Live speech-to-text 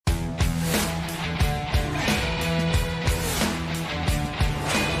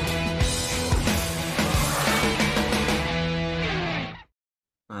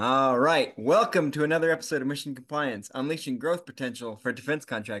right, welcome to another episode of Mission Compliance, unleashing growth potential for defense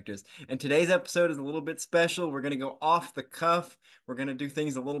contractors. And today's episode is a little bit special. We're going to go off the cuff. We're going to do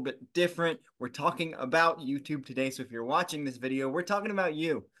things a little bit different. We're talking about YouTube today. So if you're watching this video, we're talking about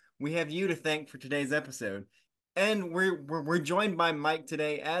you. We have you to thank for today's episode. And we're joined by Mike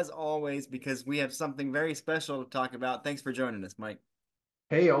today, as always, because we have something very special to talk about. Thanks for joining us, Mike.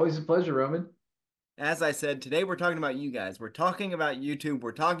 Hey, always a pleasure, Roman. As I said, today we're talking about you guys. We're talking about YouTube.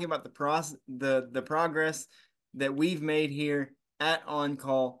 We're talking about the progress that we've made here at On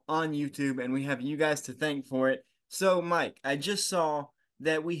Call on YouTube, and we have you guys to thank for it. So, Mike, I just saw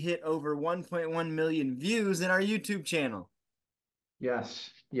that we hit over 1.1 million views in our YouTube channel. Yes,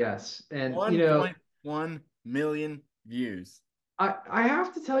 yes. And 1.1 million views. I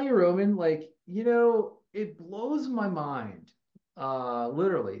have to tell you, Roman, it blows my mind,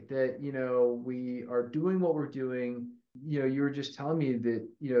 literally, that, we are doing what we're doing. You were just telling me that,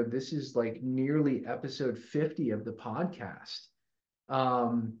 this is like nearly episode 50 of the podcast.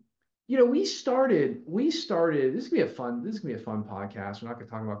 Um, we started, this is gonna be a fun podcast. We're not gonna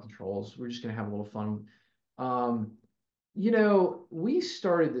talk about controls. We're just gonna have a little fun. Um, we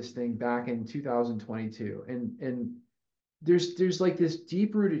started this thing back in 2022, and there's like this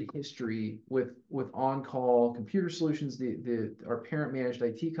deep-rooted history with On-Call Computer Solutions, the our parent managed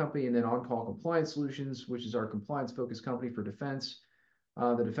IT company, and then On-Call Compliance Solutions, which is our compliance-focused company for defense,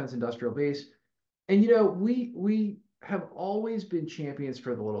 the defense industrial base. And we have always been champions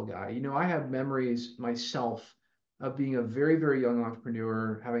for the little guy. I have memories myself of being a very, very young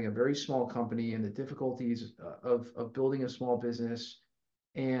entrepreneur, having a very small company, and the difficulties of building a small business,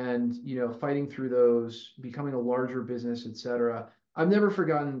 and fighting through those, becoming a larger business, etc. I've never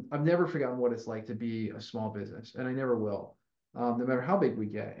forgotten what it's like to be a small business, and I never will, no matter how big we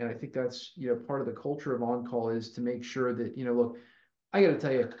get. And I think that's part of the culture of On Call is to make sure that look, I got to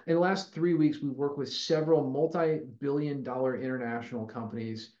tell you, in the last 3 weeks, we've worked with several multi-billion-dollar international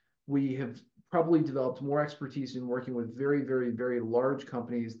companies. We have probably developed more expertise in working with very, very, very large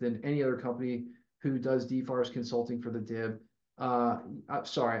companies than any other company who does DFARS consulting for the DIB.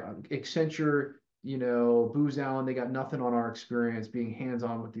 Sorry, Accenture, Booz Allen, they got nothing on our experience being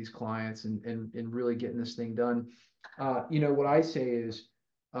hands-on with these clients and really getting this thing done. What I say is,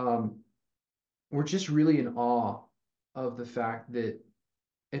 um, we're just really in awe of the fact that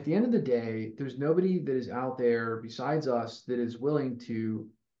at the end of the day, there's nobody that is out there besides us that is willing to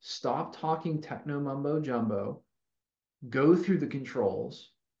stop talking techno mumbo jumbo, go through the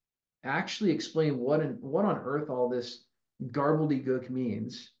controls, actually explain what on earth all this garbledy-gook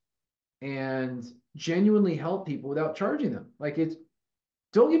means, and genuinely help people without charging them.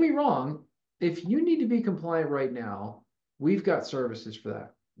 Don't get me wrong, if you need to be compliant right now, we've got services for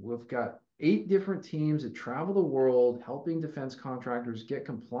that. We've got 8 different teams that travel the world helping defense contractors get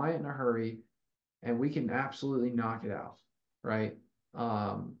compliant in a hurry, and we can absolutely knock it out, right?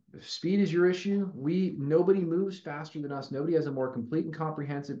 If speed is your issue, nobody moves faster than us. Nobody has a more complete and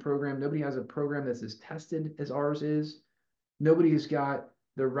comprehensive program. Nobody has a program that's as tested as ours is. Nobody has got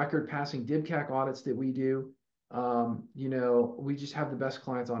the record passing DIBCAC audits that we do. We just have the best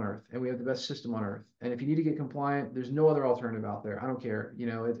clients on earth, and we have the best system on earth. And if you need to get compliant, there's no other alternative out there. I don't care.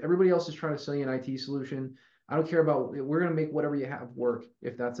 Everybody else is trying to sell you an IT solution. I don't care about, we're going to make whatever you have work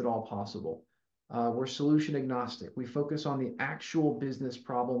if that's at all possible. We're solution agnostic. We focus on the actual business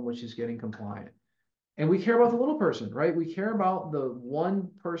problem, which is getting compliant. And we care about the little person, right? We care about the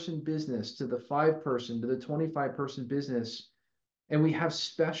 1-person business to the 5-person to the 25-person business. And we have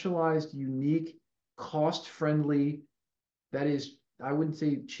specialized, unique, cost-friendly, that is, I wouldn't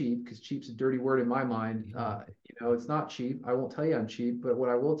say cheap, because cheap's a dirty word in my mind. It's not cheap. I won't tell you I'm cheap, but what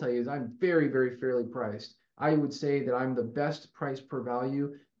I will tell you is I'm very, very fairly priced. I would say that I'm the best price per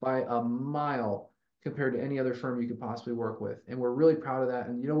value by a mile compared to any other firm you could possibly work with. And we're really proud of that.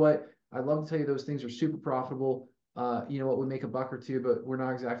 And you know what? I'd love to tell you those things are super profitable. We make a buck or two, but we're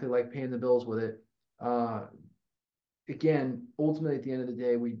not exactly like paying the bills with it. Again, ultimately, at the end of the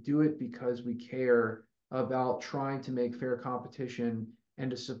day, we do it because we care about trying to make fair competition and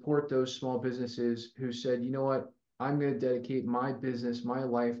to support those small businesses who said, you know what, I'm going to dedicate my business, my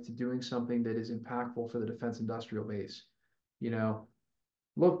life to doing something that is impactful for the defense industrial base.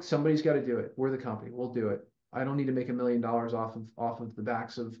 Look, somebody's got to do it. We're the company. We'll do it. I don't need to make $1 million off of the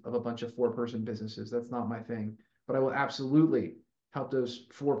backs of a bunch of 4-person businesses. That's not my thing. But I will absolutely help those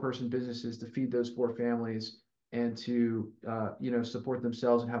 4-person businesses to feed those 4 families and to support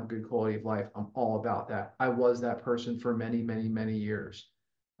themselves and have a good quality of life. I'm all about that. I was that person for many, many, many years.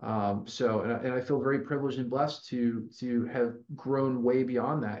 And I feel very privileged and blessed to have grown way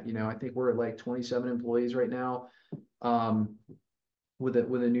beyond that. I think we're at like 27 employees right now. with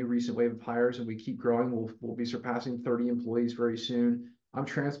a new recent wave of hires, and we keep growing. We'll be surpassing 30 employees very soon. I'm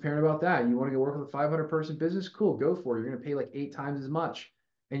transparent about that. You want to go work with a 500 person business? Cool, go for it. You're going to pay like 8 times as much,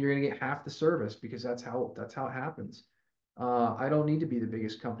 and you're going to get half the service because that's how it happens. I don't need to be the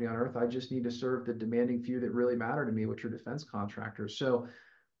biggest company on earth. I just need to serve the demanding few that really matter to me, which are defense contractors. So,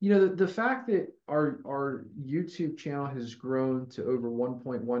 the fact that our YouTube channel has grown to over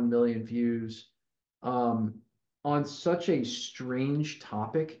 1.1 million views, um, on such a strange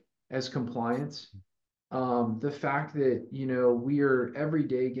topic as compliance, the fact that we are every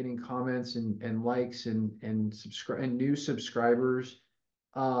day getting comments and likes and subscribe and new subscribers.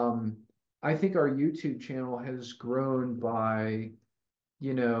 um, I think our YouTube channel has grown by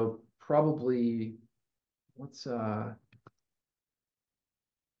probably, let's uh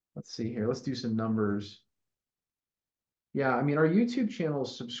let's see here, let's do some numbers. Yeah, I mean, our YouTube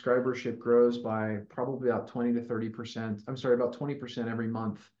channel's subscribership grows by probably about 20 to 30%. I'm sorry, about 20% every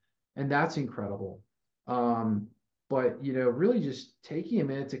month. And that's incredible. Um, but really just taking a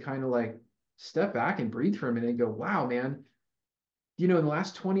minute to kind of like step back and breathe for a minute and go, wow, man, in the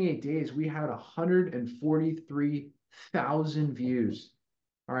last 28 days, we had 143,000 views.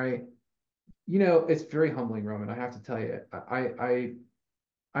 All right. It's very humbling, Roman. I have to tell you,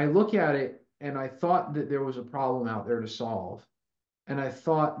 I look at it and I thought that there was a problem out there to solve. And I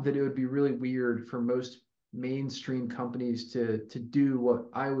thought that it would be really weird for most mainstream companies to do what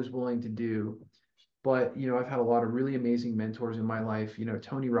I was willing to do. But I've had a lot of really amazing mentors in my life.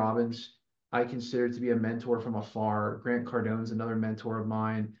 Tony Robbins, I consider to be a mentor from afar. Grant Cardone's another mentor of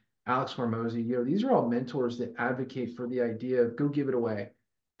mine. Alex Hormozy, these are all mentors that advocate for the idea of go give it away.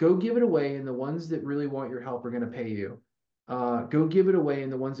 Go give it away, and the ones that really want your help are going to pay you. Go give it away,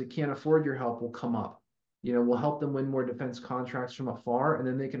 and the ones that can't afford your help will come up. We'll help them win more defense contracts from afar, and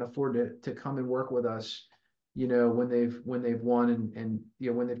then they can afford to come and work with us, when they've won and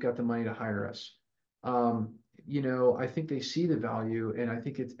when they've got the money to hire us. I think they see the value, and I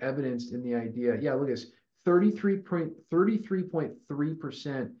think it's evidenced in the idea. Yeah, look at this,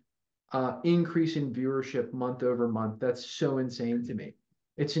 33.3% increase in viewership month over month. That's so insane to me.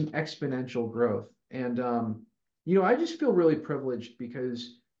 It's an exponential growth. And I just feel really privileged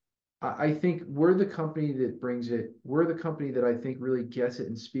because I think we're the company that brings it. We're the company that I think really gets it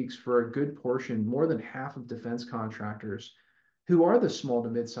and speaks for a good portion, more than half of defense contractors, who are the small to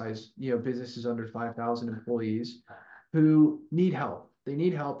mid-sized, businesses under 5,000 employees, who need help. They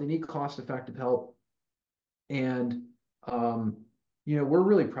need help. They need cost-effective help, and we're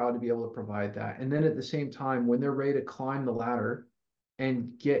really proud to be able to provide that. And then at the same time, when they're ready to climb the ladder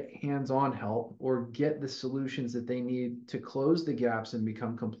and get hands-on help or get the solutions that they need to close the gaps and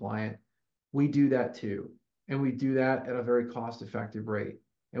become compliant, we do that too. And we do that at a very cost-effective rate.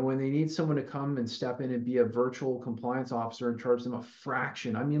 And when they need someone to come and step in and be a virtual compliance officer and charge them a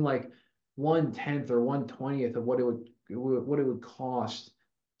fraction, I mean like 1/10 or 1/20th of what it would cost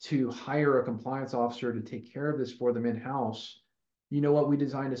to hire a compliance officer to take care of this for them in-house, you know what? We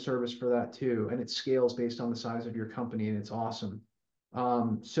designed a service for that too, and it scales based on the size of your company, and it's awesome.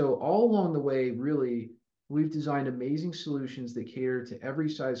 So all along the way, really, we've designed amazing solutions that cater to every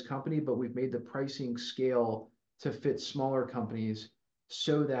size company, but we've made the pricing scale to fit smaller companies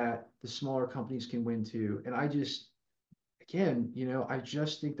so that the smaller companies can win too. And again, I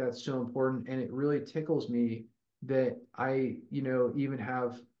just think that's so important. And it really tickles me that I, even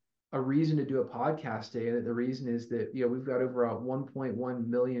have a reason to do a podcast today. And that the reason is that, we've got over 1.1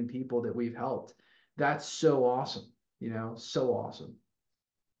 million people that we've helped. That's so awesome, so awesome.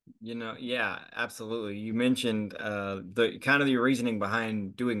 Yeah, absolutely. You mentioned the kind of the reasoning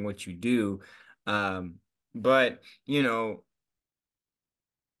behind doing what you do. Um, but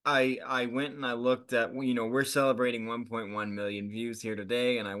I went and I looked at, we're celebrating 1.1 million views here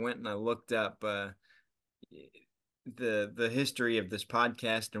today, and I went and I looked up the history of this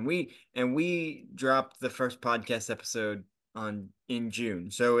podcast, and we dropped the first podcast episode on in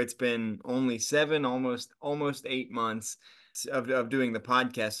June. So it's been only seven, almost 8 months of doing the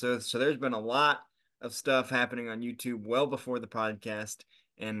podcast. So there's been a lot of stuff happening on YouTube well before the podcast.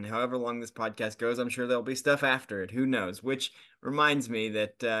 And however long this podcast goes, I'm sure there'll be stuff after it. Who knows? Which reminds me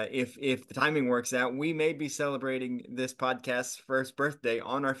that if the timing works out, we may be celebrating this podcast's first birthday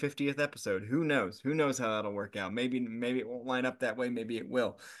on our 50th episode. Who knows? Who knows how that'll work out? Maybe it won't line up that way. Maybe it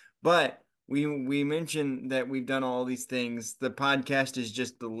will. But we mentioned that we've done all these things. The podcast is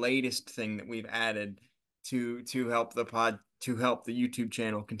just the latest thing that we've added to help to help the YouTube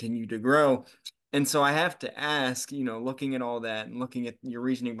channel continue to grow. And so I have to ask, looking at all that and looking at your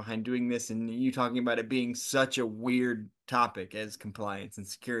reasoning behind doing this, and you talking about it being such a weird topic as compliance and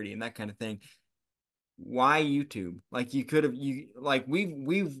security and that kind of thing, why YouTube? Like you could have you like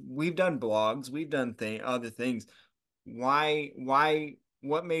we've done blogs, we've done other things. Why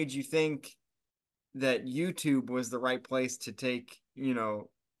what made you think that YouTube was the right place to take,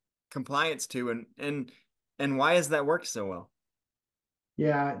 compliance to, and why has that worked so well?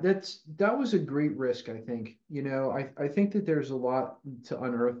 Yeah, that was a great risk, I think. I think that there's a lot to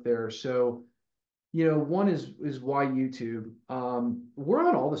unearth there. So, one is why YouTube. We're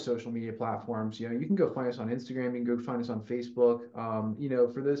on all the social media platforms. You can go find us on Instagram, you can go find us on Facebook.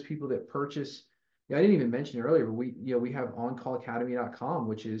 For those people that purchase, yeah, I didn't even mention it earlier, but we have oncallacademy.com,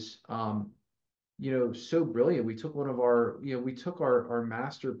 which is so brilliant. We took our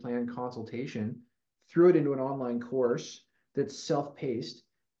master plan consultation, threw it into an online course that's self-paced,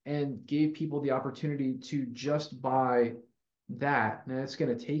 and gave people the opportunity to just buy that. Now it's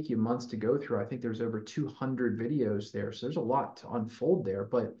going to take you months to go through. I think there's over 200 videos there. So there's a lot to unfold there.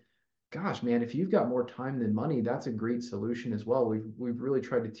 But gosh, man, if you've got more time than money, that's a great solution as well. We've really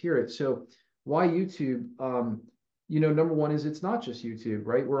tried to tier it. So why YouTube? Number one is it's not just YouTube,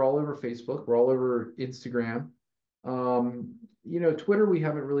 right? We're all over Facebook, we're all over Instagram. Twitter we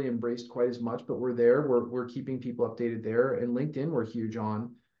haven't really embraced quite as much, but we're there. We're keeping people updated there, and LinkedIn we're huge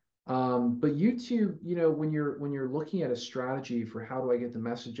on. But YouTube, when you're looking at a strategy for how do I get the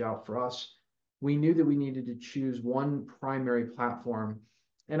message out for us, we knew that we needed to choose one primary platform.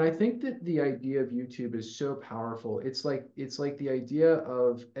 And I think that the idea of YouTube is so powerful. It's like the idea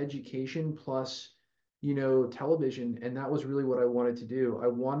of education plus, television. And that was really what I wanted to do. I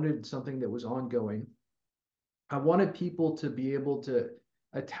wanted something that was ongoing. I wanted people to be able to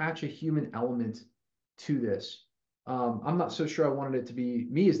attach a human element to this. I'm not so sure I wanted it to be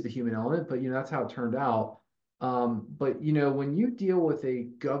me as the human element, but that's how it turned out. But when you deal with a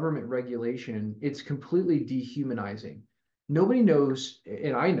government regulation, it's completely dehumanizing. Nobody knows,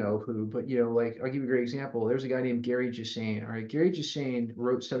 and I know who, but like I'll give you a great example. There's a guy named Gary Gisain. All right, Gary Gisain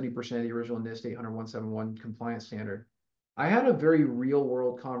wrote 70% of the original NIST 800-171 compliance standard. I had a very real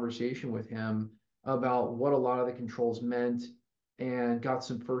world conversation with him about what a lot of the controls meant and got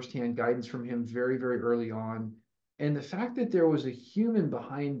some firsthand guidance from him very, very early on. And the fact that there was a human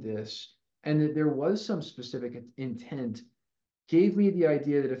behind this and that there was some specific intent gave me the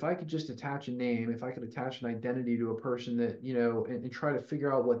idea that if I could just attach a name, if I could attach an identity to a person that, and try to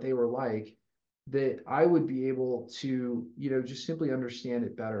figure out what they were like, that I would be able to, just simply understand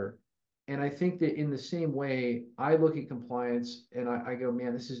it better. And I think that in the same way, I look at compliance and I go,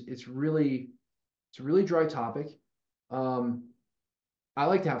 man, it's a really dry topic. Um, I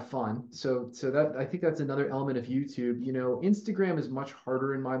like to have fun. So that I think that's another element of YouTube. Instagram is much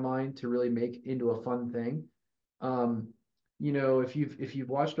harder in my mind to really make into a fun thing. Um, if you've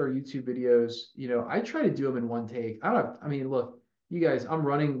watched our YouTube videos, I try to do them in one take. I mean, look, you guys, I'm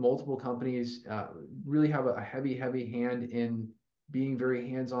running multiple companies, really have a heavy, heavy hand in being very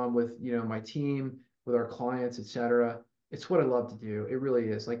hands-on with, my team, with our clients, etc. It's what I love to do. It really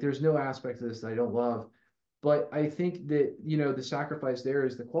is. Like there's no aspect of this that I don't love. But I think that, the sacrifice there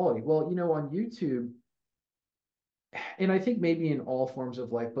is the quality. Well, on YouTube, and I think maybe in all forms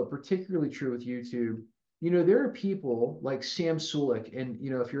of life, but particularly true with YouTube, there are people like Sam Sulik, and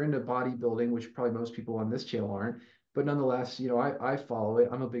if you're into bodybuilding, which probably most people on this channel aren't, but nonetheless, I follow it.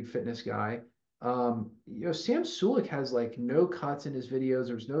 I'm a big fitness guy. Sam Sulik has like no cuts in his videos.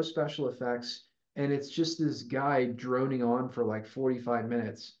 There's no special effects, and it's just this guy droning on for like 45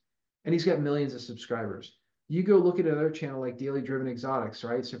 minutes, and he's got millions of subscribers. You go look at another channel like Daily Driven Exotics,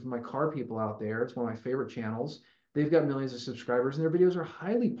 right? So for my car people out there, it's one of my favorite channels. They've got millions of subscribers and their videos are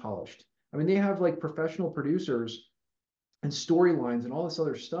highly polished. I mean, they have like professional producers and storylines and all this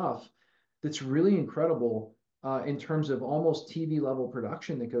other stuff that's really incredible in terms of almost TV level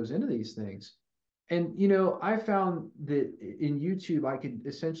production that goes into these things. And I found that in YouTube, I could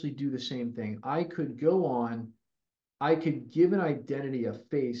essentially do the same thing. I could go on, I could give an identity, a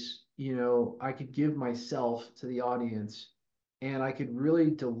face, I could give myself to the audience, and I could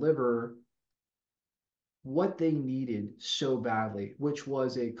really deliver what they needed so badly, which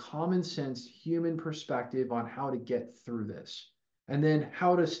was a common sense human perspective on how to get through this, and then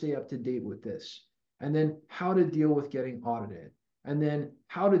how to stay up to date with this, and then how to deal with getting audited, and then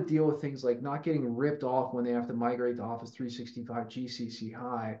how to deal with things like not getting ripped off when they have to migrate to Office 365 GCC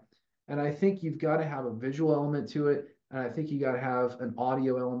High. And I think you've got to have a visual element to it. And I think you got to have an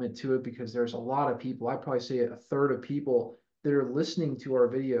audio element to it because there's a lot of people, I probably say a third of people that are listening to our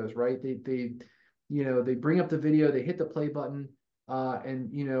videos, right? They bring up the video, they hit the play button,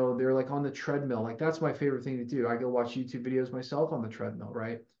 and they're like on the treadmill. Like that's my favorite thing to do. I go watch YouTube videos myself on the treadmill,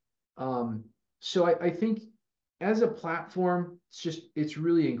 right? Um, so I think as a platform, it's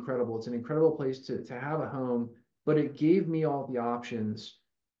really incredible. It's an incredible place to have a home, but it gave me all the options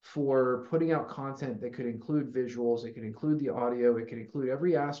for putting out content that could include visuals, it could include the audio, it could include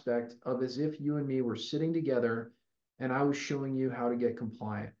every aspect of as if you and me were sitting together and I was showing you how to get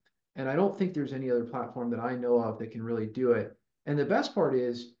compliant. And I don't think there's any other platform that I know of that can really do it. And the best part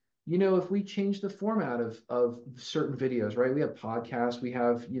is, if we change the format of certain videos, right? We have podcasts, we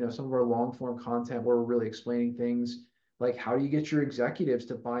have, some of our long form content where we're really explaining things like how do you get your executives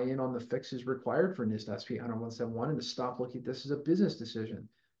to buy in on the fixes required for NIST SP 10171 and to stop looking at this as a business decision.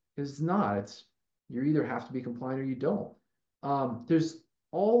 Because it's not, you either have to be compliant or you don't. There's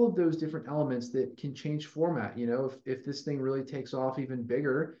all of those different elements that can change format. If this thing really takes off even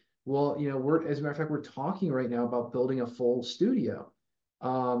bigger, well, as a matter of fact, we're talking right now about building a full studio.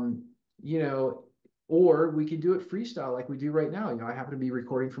 Um, you know, or we could do it freestyle like we do right now. I happen to be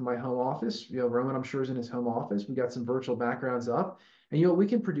recording from my home office. Roman, I'm sure, is in his home office. We got some virtual backgrounds up, and we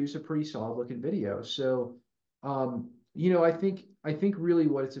can produce a pretty solid looking video. So, I think really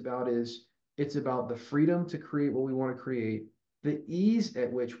what it's about is it's about the freedom to create what we want to create, the ease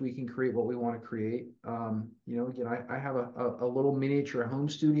at which we can create what we want to create. Again, I have a little miniature home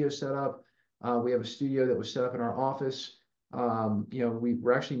studio set up. We have a studio that was set up in our office.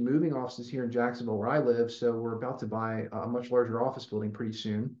 We're actually moving offices here in Jacksonville where I live, so we're about to buy a much larger office building pretty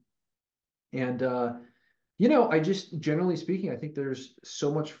soon. And I just generally speaking, I think there's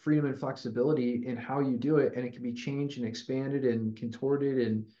so much freedom and flexibility in how you do it, and it can be changed and expanded and contorted.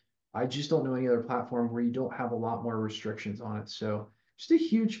 And I just don't know any other platform where you don't have a lot more restrictions on it. So just a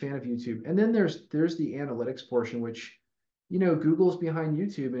huge fan of YouTube. And then there's the analytics portion, which Google's behind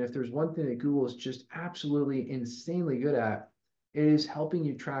YouTube. And if there's one thing that Google is just absolutely insanely good at, it is helping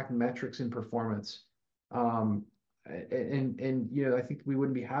you track metrics and performance. Um, and I think we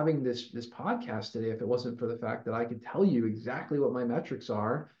wouldn't be having this podcast today if it wasn't for the fact that I could tell you exactly what my metrics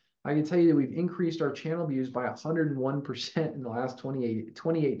are. I can tell you that we've increased our channel views by 101% in the last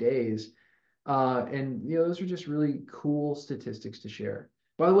 28 days. And those are just really cool statistics to share.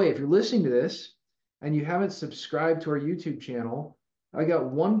 By the way, if you're listening to this and you haven't subscribed to our YouTube channel, I got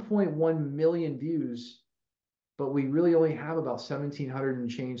 1.1 million views, but we really only have about 1,700 and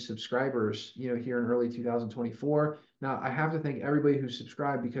change subscribers, here in early 2024. Now, I have to thank everybody who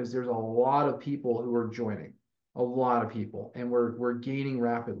subscribed because there's a lot of people who are joining, a lot of people, and we're gaining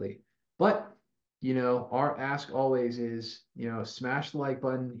rapidly. But, our ask always is, smash the like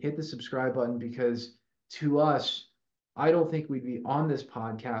button, hit the subscribe button, because to us, I don't think we'd be on this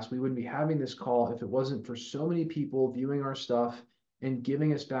podcast. We wouldn't be having this call if it wasn't for so many people viewing our stuff and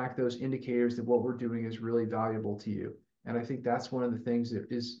giving us back those indicators that what we're doing is really valuable to you. And I think that's one of the things that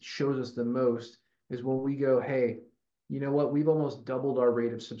shows us the most is when we go, hey, you know what? We've almost doubled our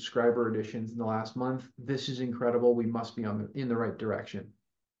rate of subscriber additions in the last month. This is incredible. We must be in the right direction.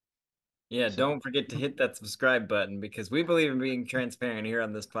 Yeah, So don't forget to hit that subscribe button because we believe in being transparent here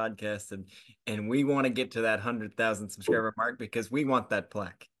on this podcast, and we want to get to that 100,000 subscriber mark because we want that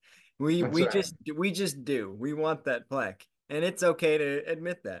plaque. We that's we right. just do. We want that plaque, and it's okay to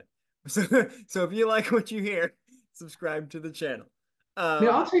admit that. So if you like what you hear, subscribe to the channel. Now Um,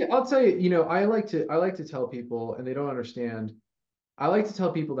 I'll tell you, I like to tell people, and they don't understand. I like to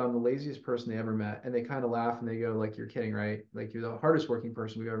tell people that I'm the laziest person they ever met, and they kind of laugh and they go, like, "You're kidding, right? Like, you're the hardest working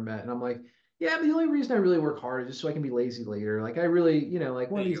person we've ever met." And I'm like, "Yeah, but the only reason I really work hard is just so I can be lazy later. Like, I really, like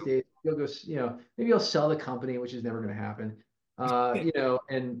one there of you these go. days, you'll go, maybe I'll sell the company, which is never going to happen.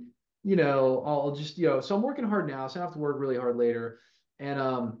 And I'll just, so I'm working hard now, so I don't have to work really hard later. And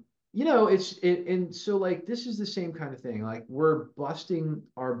and so like this is the same kind of thing. Like we're busting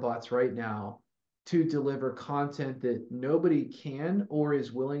our butts right now to deliver content that nobody can or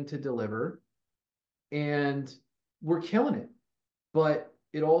is willing to deliver. And we're killing it. But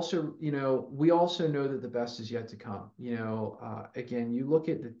it also, we also know that the best is yet to come. Again, you look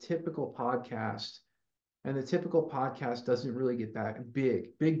at the typical podcast, and the typical podcast doesn't really get that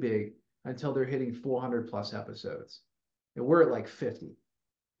big until they're hitting 400 plus episodes. And we're at like 50.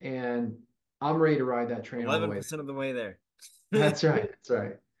 And I'm ready to ride that train all the way. 11% of the way there. That's right. That's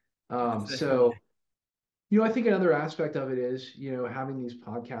right. So I think another aspect of it is, having these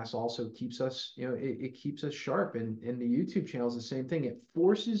podcasts also keeps us, it keeps us sharp. And the YouTube channel is the same thing. It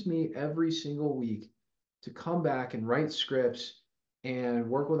forces me every single week to come back and write scripts and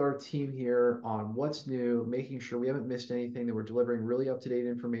work with our team here on what's new, making sure we haven't missed anything, that we're delivering really up-to-date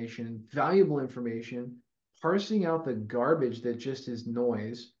information, valuable information, parsing out the garbage that just is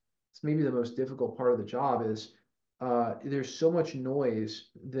noise. It's maybe the most difficult part of the job is there's so much noise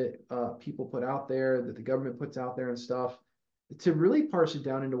that people put out there, that the government puts out there and stuff, to really parse it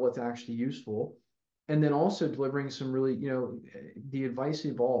down into what's actually useful. and then also delivering some really, the advice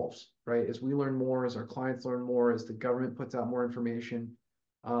evolves, right? As we learn more, as our clients learn more, as the government puts out more information.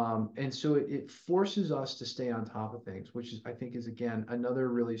 And so it forces us to stay on top of things, which is, I think, is again another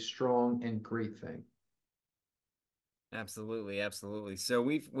really strong and great thing. Absolutely, absolutely. So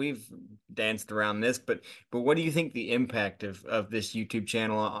we've danced around this, but what do you think the impact of this YouTube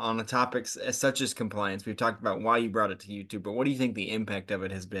channel on the topics such as compliance? We've talked about why you brought it to YouTube, but what do you think the impact of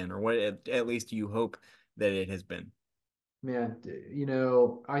it has been, or what at least you hope that it has been? Man,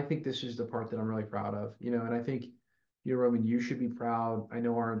 I think this is the part that I'm really proud of, and I think, Roman, you should be proud. I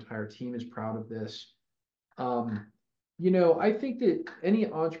know our entire team is proud of this. Um, I think that any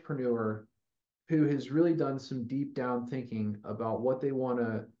entrepreneur who has really done some deep down thinking about what they want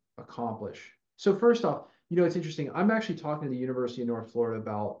to accomplish. So first off, it's interesting. I'm actually talking to the University of North Florida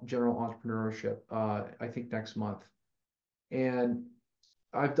about general entrepreneurship, I think next month. And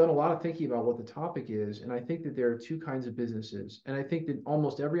I've done a lot of thinking about what the topic is, and I think that there are two kinds of businesses. And I think that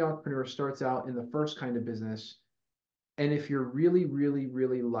almost every entrepreneur starts out in the first kind of business. And if you're really, really,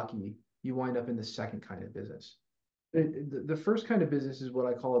 really lucky, you wind up in the second kind of business. The first kind of business is what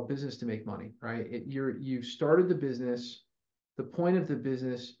I call a business to make money, right? You've started the business. The point of the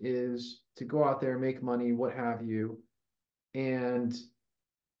business is to go out there, make money, what have you. And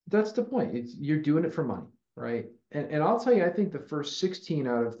that's the point. You're doing it for money, right? And I'll tell you, I think the first 16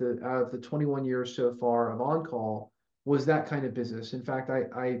 out of the 21 years so far of On Call was that kind of business. In fact,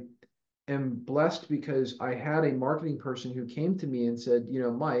 I am blessed because I had a marketing person who came to me and said,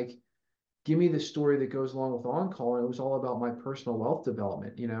 Mike, give me the story that goes along with On Call. And it was all about my personal wealth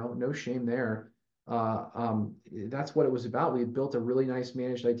development, no shame there. That's what it was about. We had built a really nice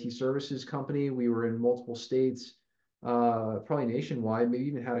managed IT services company. We were in multiple states, probably nationwide, maybe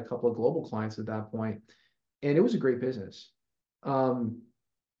even had a couple of global clients at that point. And it was a great business. Um,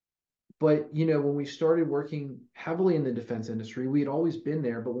 but when we started working heavily in the defense industry, we had always been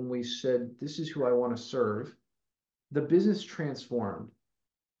there. But when we said, this is who I want to serve, the business transformed.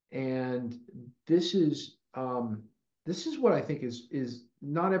 And this is this is what I think is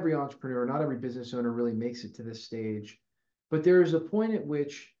not every entrepreneur, not every business owner really makes it to this stage. But there is a point at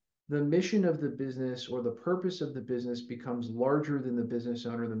which the mission of the business or the purpose of the business becomes larger than the business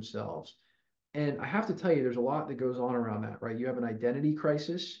owner themselves. And I have to tell you, there's a lot that goes on around that, right? You have an identity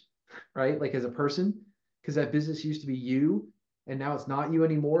crisis, right? Like as a person, because that business used to be you, and now it's not you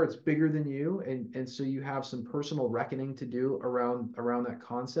anymore. It's bigger than you, and so you have some personal reckoning to do around that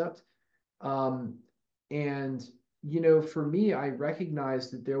concept. Um, and for me, I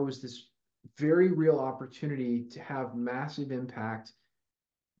recognized that there was this very real opportunity to have massive impact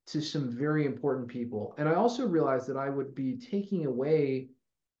to some very important people. And I also realized that I would be taking away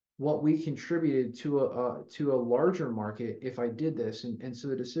what we contributed to a larger market if I did this. And so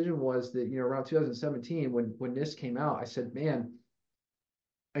the decision was that, around 2017, when this came out, I said, man,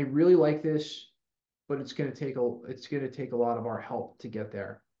 I really like this, but it's going to take a lot of our help to get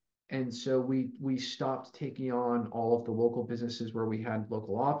there. And so we stopped taking on all of the local businesses where we had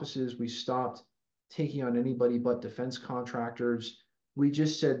local offices. We stopped taking on anybody but defense contractors. We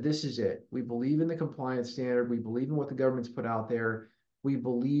just said, this is it. We believe in the compliance standard. We believe in what the government's put out there. We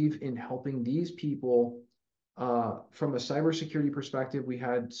believe in helping these people. From a cybersecurity perspective, we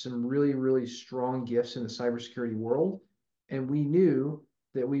had some really, really strong gifts in the cybersecurity world. And we knew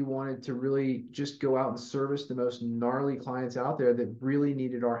that we wanted to really just go out and service the most gnarly clients out there that really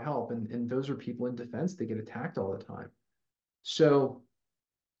needed our help. And those are people in defense that get attacked all the time. So,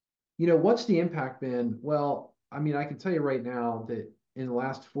 what's the impact been? Well, I mean, I can tell you right now that in the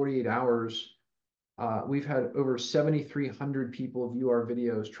last 48 hours, we've had over 7,300 people view our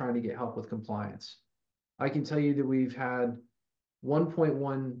videos trying to get help with compliance. I can tell you that we've had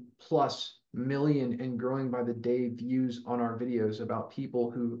 1.1 plus million and growing by the day views on our videos about people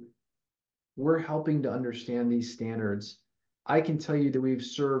who we're helping to understand these standards. I can tell you that we've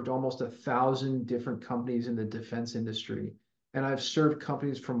served almost 1,000 different companies in the defense industry. And I've served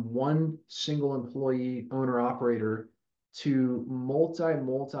companies from one single employee owner operator to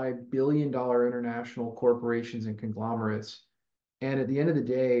multi billion dollar international corporations and conglomerates. And at the end of the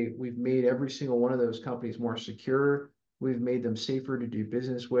day, we've made every single one of those companies more secure. We've made them safer to do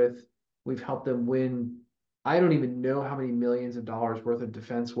business with. We've helped them win. I don't even know how many millions of dollars worth of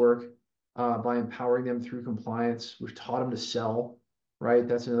defense work by empowering them through compliance. We've taught them to sell, right?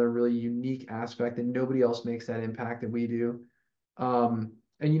 That's another really unique aspect that nobody else makes that impact that we do.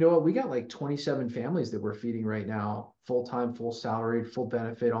 And you know what? We got like 27 families that we're feeding right now, full time, full salaried, full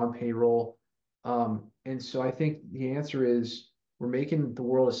benefit on payroll. And so I think the answer is we're making the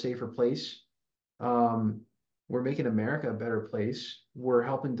world a safer place. Um, We're making America a better place. We're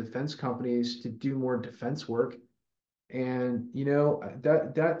helping defense companies to do more defense work. And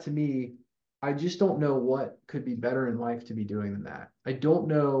that to me, I just don't know what could be better in life to be doing than that. I don't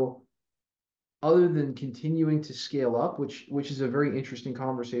know, other than continuing to scale up, which is a very interesting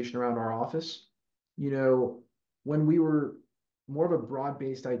conversation around our office. You know, when we were more of a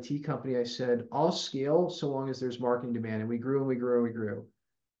broad-based IT company, I said, I'll scale so long as there's marketing demand. And we grew and we grew and we grew.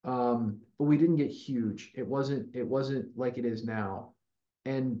 But we didn't get huge. It wasn't like it is now.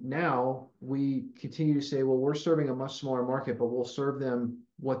 And now we continue to say, well, we're serving a much smaller market, but we'll serve them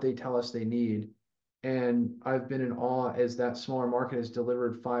what they tell us they need. And I've been in awe as that smaller market has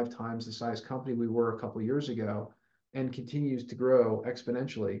delivered 5 times the size company we were a couple of years ago and continues to grow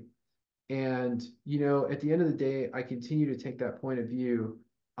exponentially. And, at the end of the day, I continue to take that point of view.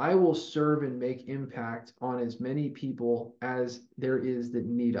 I will serve and make impact on as many people as there is that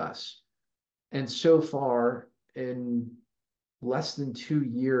need us. And so far, in less than 2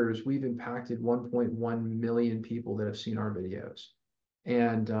 years, we've impacted 1.1 million people that have seen our videos.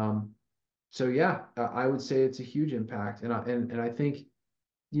 And so, yeah, I would say it's a huge impact. And I think,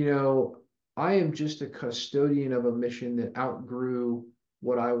 you know, I am just a custodian of a mission that outgrew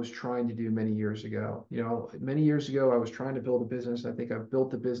what I was trying to do many years ago. Many years ago, I was trying to build a business. I think I've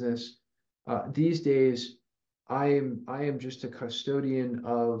built the business. These days, I am just a custodian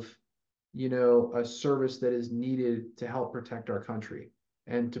of, a service that is needed to help protect our country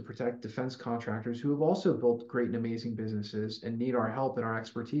and to protect defense contractors who have also built great and amazing businesses and need our help and our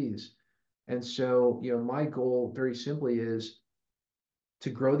expertise. And so, my goal very simply is to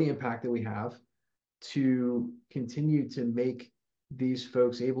grow the impact that we have, to continue to make these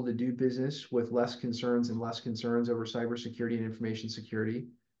folks able to do business with less concerns and less concerns over cybersecurity and information security.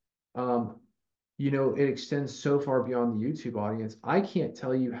 Um, it extends so far beyond the YouTube audience. I can't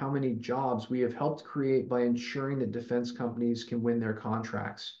tell you how many jobs we have helped create by ensuring that defense companies can win their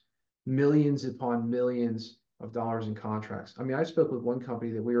contracts, millions upon millions of dollars in contracts. I mean, I spoke with one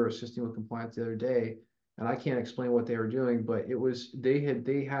company that we were assisting with compliance the other day, and I can't explain what they were doing, but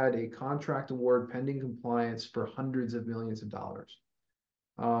they had a contract award pending compliance for hundreds of millions of dollars.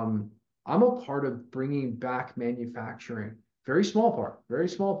 Um, I'm a part of bringing back manufacturing, very small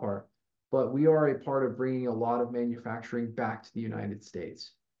part, but we are a part of bringing a lot of manufacturing back to the United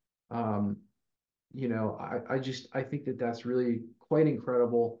States. Um, I think that that's really quite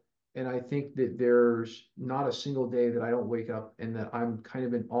incredible. And I think that there's not a single day that I don't wake up and that I'm kind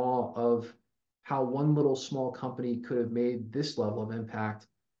of in awe of how one little small company could have made this level of impact.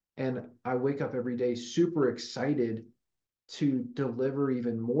 And I wake up every day super excited to deliver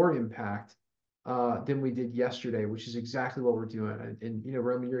even more impact than we did yesterday, which is exactly what we're doing. And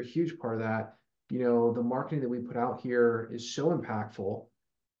Roman, you're a huge part of that. The marketing that we put out here is so impactful.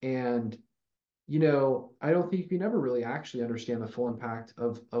 And I don't think you can ever really actually understand the full impact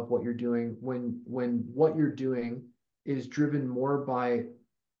of what you're doing when what you're doing is driven more by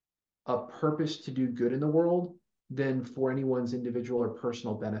a purpose to do good in the world than for anyone's individual or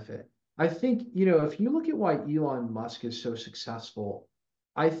personal benefit. I think, if you look at why Elon Musk is so successful,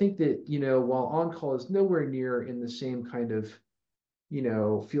 I think that, while on-call is nowhere near in the same kind of,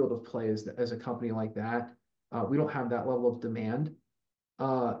 field of play as a company like that, we don't have that level of demand.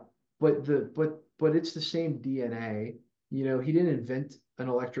 Uh, but it's the same DNA. He didn't invent an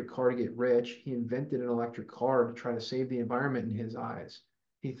electric car to get rich. He invented an electric car to try to save the environment in his eyes.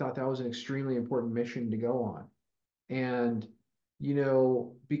 He thought that was an extremely important mission to go on. And,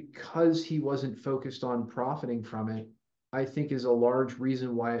 because he wasn't focused on profiting from it, I think is a large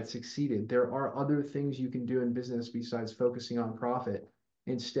reason why it succeeded. There are other things you can do in business besides focusing on profit.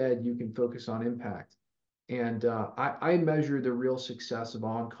 Instead, you can focus on impact. And I measure the real success of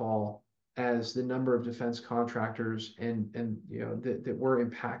on-call as the number of defense contractors and that we're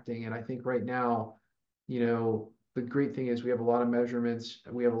impacting. And I think right now, the great thing is we have a lot of measurements,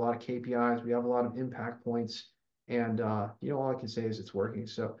 we have a lot of KPIs, we have a lot of impact points, and all I can say is it's working.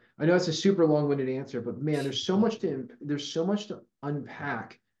 So I know it's a super long-winded answer, but man, there's so much to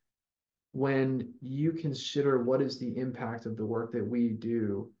unpack when you consider what is the impact of the work that we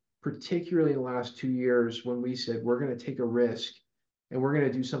do, particularly in the last 2 years when we said we're going to take a risk and we're going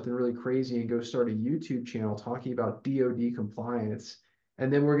to do something really crazy and go start a YouTube channel talking about DoD compliance.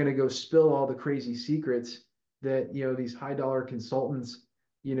 And then we're going to go spill all the crazy secrets that, these high dollar consultants,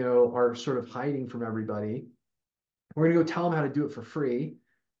 are sort of hiding from everybody. We're going to go tell them how to do it for free.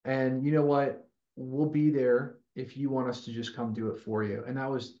 And you know what? We'll be there if you want us to just come do it for you. And that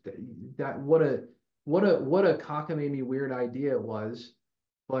was that. What a cockamamie weird idea it was.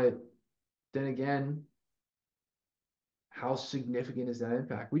 But then again, how significant is that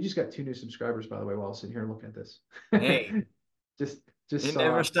impact? We just got 2 new subscribers, by the way, while I was sitting here looking at this. Hey, just just it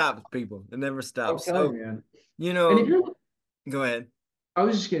never saw. stops, people. It never I'm stops. telling So, you, man. you And if know, you're, go ahead. I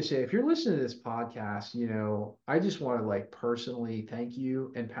was just gonna say, if you're listening to this podcast, I just want to like personally thank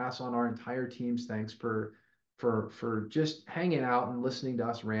you and pass on our entire team's thanks for just hanging out and listening to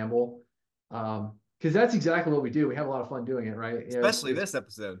us ramble. Because that's exactly what we do. We have a lot of fun doing it, right? Especially It's this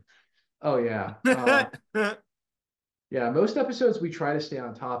episode. oh yeah. Yeah, most episodes we try to stay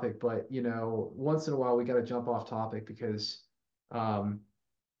on topic, but once in a while we got to jump off topic um,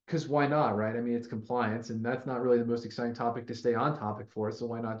 because why not, right? I mean, it's compliance, and that's not really the most exciting topic to stay on topic for. So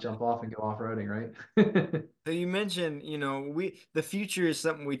why not jump off and go off-roading, right? So you mentioned, the future is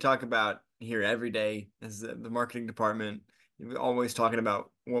something we talk about here every day as the marketing department. We're always talking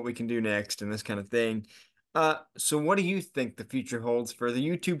about what we can do next and this kind of thing. So what do you think the future holds for the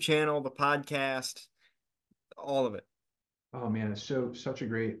YouTube channel, the podcast, all of it? Oh man, it's such a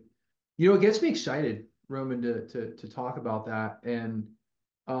great. It gets me excited, Roman, to talk about that. And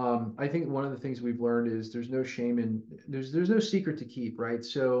I think one of the things we've learned is there's no shame in there's no secret to keep, right?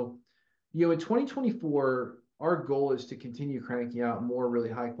 So, in 2024, our goal is to continue cranking out more really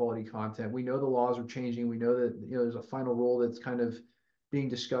high quality content. We know the laws are changing. We know that there's a final rule that's kind of being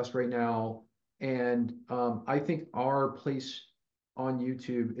discussed right now, and I think our place on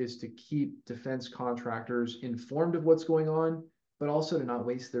YouTube is to keep defense contractors informed of what's going on, but also to not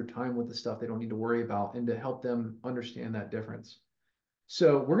waste their time with the stuff they don't need to worry about and to help them understand that difference.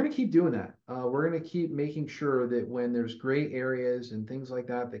 So we're going to keep doing that. We're going to keep making sure that when there's gray areas and things like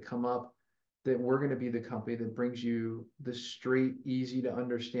that that come up, that we're going to be the company that brings you the straight, easy to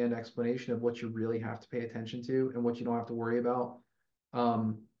understand explanation of what you really have to pay attention to and what you don't have to worry about.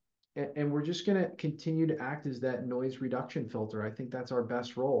 Um, and we're just going to continue to act as that noise reduction filter. I think that's our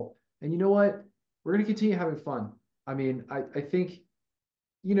best role. And you know what? We're going to continue having fun. I mean, I think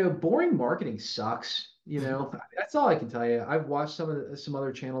boring marketing sucks. That's all I can tell you. I've watched some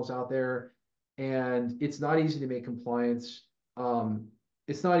other channels out there, and it's not easy to make compliance. Um,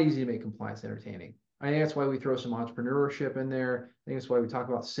 it's not easy to make compliance entertaining. I think that's why we throw some entrepreneurship in there. I think that's why we talk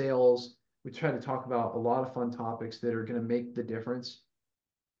about sales. We try to talk about a lot of fun topics that are going to make the difference.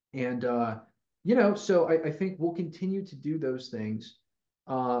 And so I think we'll continue to do those things.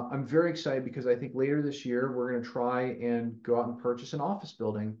 I'm very excited because I think later this year we're going to try and go out and purchase an office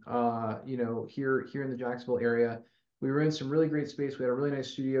building. Here in the Jacksonville area, we were in some really great space. We had a really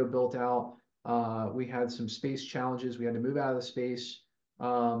nice studio built out. We had some space challenges. We had to move out of the space.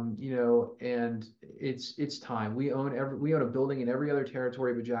 And it's time. We own a building in every other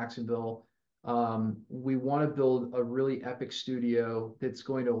territory but Jacksonville. We want to build a really epic studio that's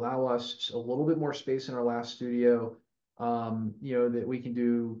going to allow us a little bit more space in our last studio. That we can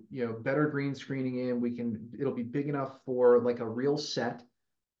do, better green screening it'll be big enough for like a real set.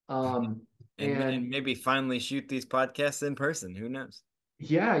 Um, And and maybe finally shoot these podcasts in person. Who knows?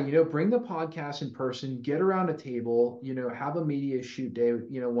 yeah, bring the podcast in person, get around a table, have a media shoot day,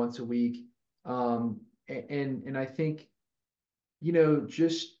 once a week. And I think,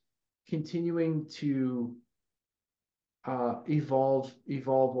 just continuing to evolve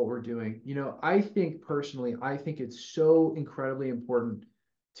what we're doing. I think personally, I think it's so incredibly important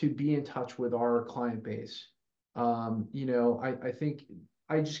to be in touch with our client base. I think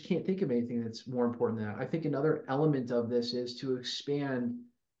I just can't think of anything that's more important than that. I think another element of this is to expand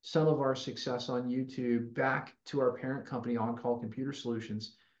some of our success on YouTube back to our parent company, On Call Computer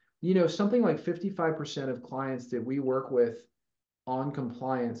Solutions. Something like 55% of clients that we work with on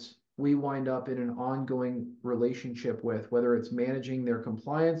compliance, we wind up in an ongoing relationship with, whether it's managing their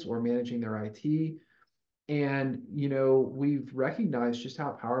compliance or managing their IT. And, we've recognized just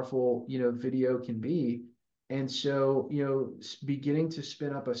how powerful, video can be. And so, beginning to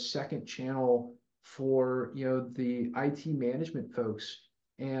spin up a second channel for, the IT management folks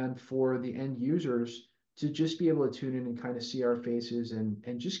and for the end users to just be able to tune in and kind of see our faces and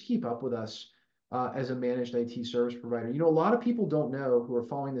just keep up with us as a managed IT service provider. A lot of people don't know who are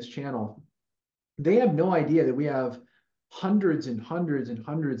following this channel. They have no idea that we have hundreds and hundreds and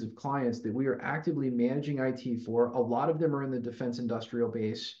hundreds of clients that we are actively managing IT for. A lot of them are in the defense industrial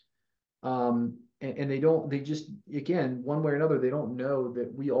base. And they just, again, one way or another, they don't know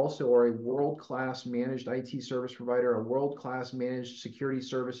that we also are a world-class managed IT service provider, a world-class managed security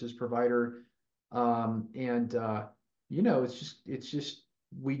services provider. And it's just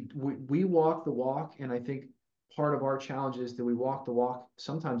we walk the walk, and I think part of our challenge is that we walk the walk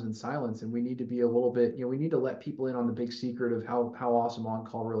sometimes in silence, and we need to be a little bit, we need to let people in on the big secret of how awesome On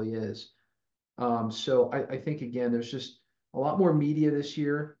Call really is. So I think again, there's just a lot more media this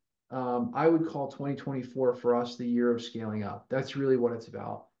year. I would call 2024 for us the year of scaling up. That's really what it's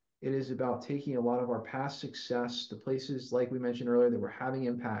about. It is about taking a lot of our past success, the places like we mentioned earlier that were having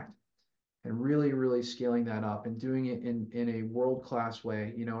impact, and really, really scaling that up and doing it in a world-class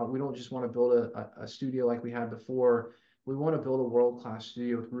way. You know, we don't just want to build a studio like we had before. We want to build a world-class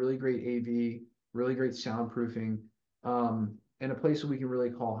studio with really great AV, really great soundproofing, and a place that we can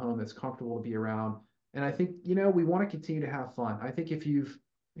really call home that's comfortable to be around. And I think, you know, we want to continue to have fun. I think if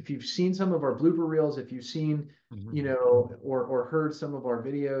you've seen some of our blooper reels, if you've seen, you Mhm. know, or heard some of our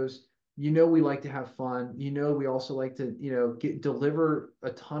videos, you know we like to have fun. You know we also like to, you know, deliver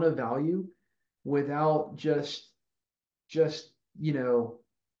a ton of value without just you know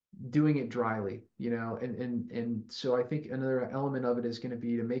doing it dryly, you know, and so I think another element of it is going to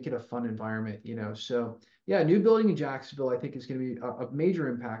be to make it a fun environment, you know. So yeah, new building in Jacksonville I think is going to be a major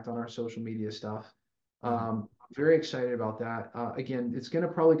impact on our social media stuff. Mhm. I'm very excited about that. Again, it's going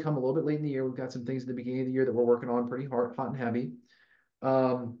to probably come a little bit late in the year. We've got some things at the beginning of the year that we're working on pretty hard, hot and heavy.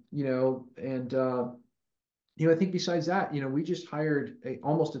 You know, and you know, I think besides that, you know, we just hired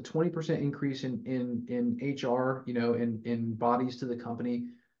almost a 20% increase in HR, you know, in bodies to the company.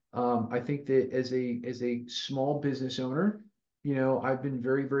 I think that as a small business owner, you know, I've been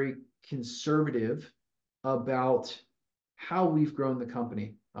very, very conservative about how we've grown the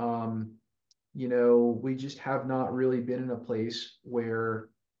company. You know, we just have not really been in a place where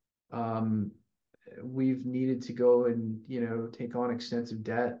um, we've needed to go and, you know, take on extensive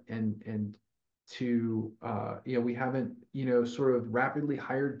debt and to you know, we haven't, you know, sort of rapidly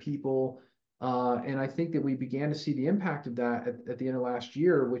hired people. And I think that we began to see the impact of that at the end of last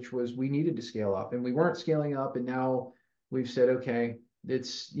year, which was we needed to scale up and we weren't scaling up. And now we've said, okay,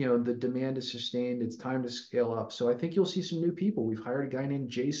 it's, you know, the demand is sustained. It's time to scale up. So I think you'll see some new people. We've hired a guy named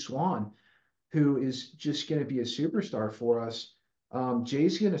Jay Swan, who is just going to be a superstar for us.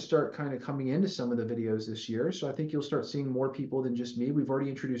 Jay's going to start kind of coming into some of the videos this year. So I think you'll start seeing more people than just me. We've already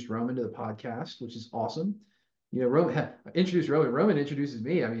introduced Roman to the podcast, which is awesome. You know, Roman introduced Roman. Roman introduces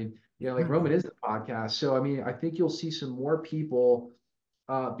me. I mean, you know, like Roman is the podcast. So I mean, I think you'll see some more people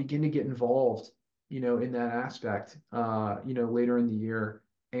begin to get involved, you know, in that aspect, you know, later in the year.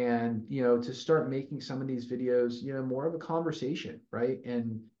 And, you know, to start making some of these videos, you know, more of a conversation, right?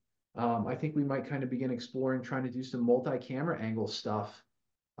 And I think we might kind of begin exploring trying to do some multi-camera angle stuff,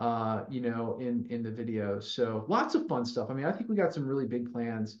 you know, in the videos. So lots of fun stuff. I mean, I think we got some really big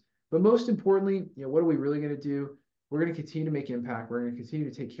plans. But most importantly, you know, what are we really going to do? We're going to continue to make impact. We're going to continue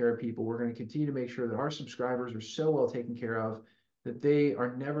to take care of people. We're going to continue to make sure that our subscribers are so well taken care of that they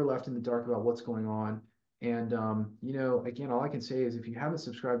are never left in the dark about what's going on. And you know, again, all I can say is if you haven't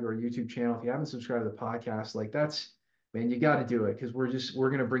subscribed to our YouTube channel, if you haven't subscribed to the podcast, like that's, man, you got to do it because we're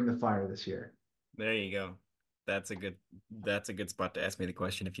gonna bring the fire this year. There you go. That's a good spot to ask me the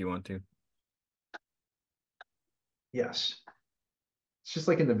question if you want to. Yes, it's just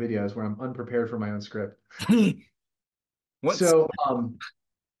like in the videos where I'm unprepared for my own script. What's So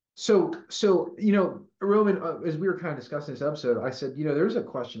so you know, Roman, as we were kind of discussing this episode, I said, you know, there's a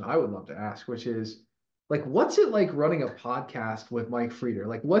question I would love to ask, which is like, what's it like running a podcast with Mike Frieder?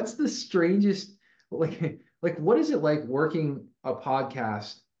 Like, what's the strangest, like what is it like working a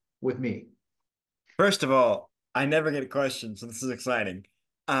podcast with me? First of all, I never get a question, so this is exciting.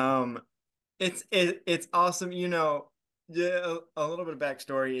 Um, it's awesome. You know, yeah, a little bit of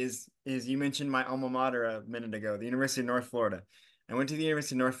backstory is you mentioned my alma mater a minute ago, the University of North Florida. I went to the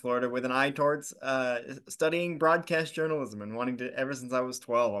University of North Florida with an eye towards studying broadcast journalism and wanting to ever since I was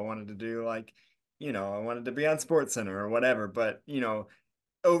 12, I wanted to do like, I wanted to be on Sports Center or whatever. But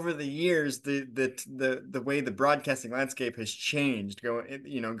over the years, the way the broadcasting landscape has changed,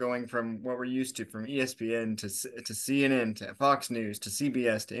 going from what we're used to, from ESPN to CNN to Fox News to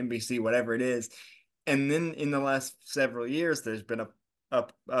CBS to NBC, whatever it is, and then in the last several years, there's been a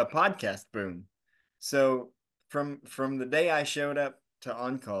podcast boom. So from the day I showed up to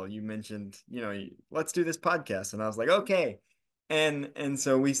On Call, you mentioned, let's do this podcast, and I was like, okay. And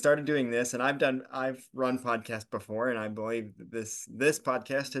so we started doing this, and I've run podcasts before, and I believe that this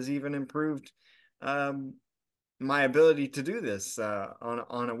podcast has even improved um, my ability to do this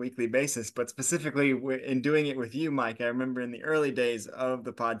on a weekly basis. But specifically in doing it with you, Mike, I remember in the early days of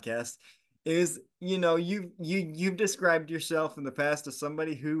the podcast, is you've described yourself in the past as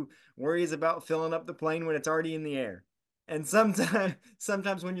somebody who worries about filling up the plane when it's already in the air. And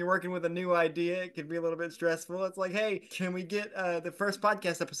sometimes when you're working with a new idea, it can be a little bit stressful. It's like, hey, can we get the first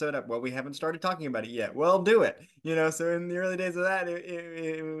podcast episode up? Well, we haven't started talking about it yet. Well, do it. So in the early days of that,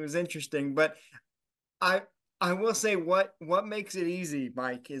 it was interesting. But I I will say what makes it easy,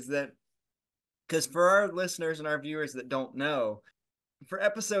 Mike, is that because for our listeners and our viewers that don't know, for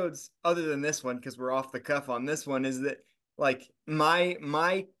episodes other than this one, because we're off the cuff on this one, is that like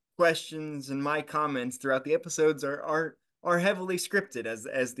my questions and my comments throughout the episodes are heavily scripted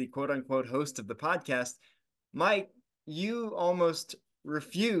as the quote unquote host of the podcast. Mike, you almost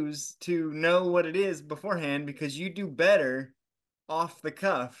refuse to know what it is beforehand because you do better off the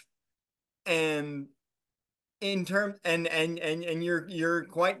cuff. And in terms and you're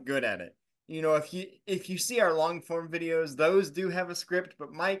quite good at it. You know, if you see our long form videos, those do have a script,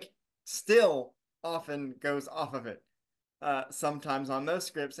 but Mike still often goes off of it. Sometimes on those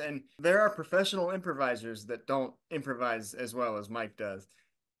scripts, and there are professional improvisers that don't improvise as well as Mike does,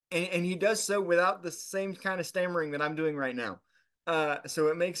 and he does so without the same kind of stammering that I'm doing right now. So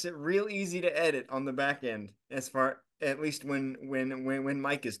it makes it real easy to edit on the back end, as far at least when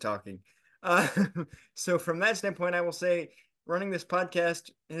Mike is talking. Uh, so from that standpoint, I will say running this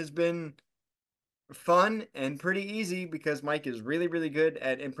podcast has been fun and pretty easy because Mike is really, really good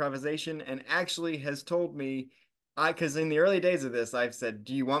at improvisation and actually has told me, because in the early days of this, I've said,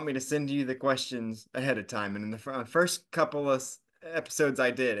 "Do you want me to send you the questions ahead of time?" And in the first couple of episodes, I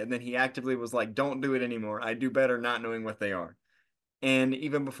did, and then he actively was like, "Don't do it anymore. I do better not knowing what they are." And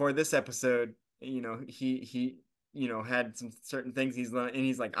even before this episode, he had some certain things he's learned, and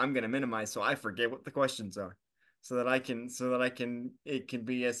he's like, I'm gonna minimize so I forget what the questions are, so that I can it can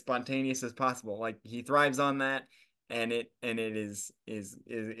be as spontaneous as possible. Like he thrives on that, and it is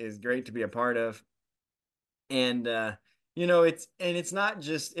great to be a part of. And it's not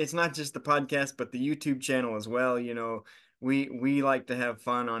just the podcast but the YouTube channel as well. We like to have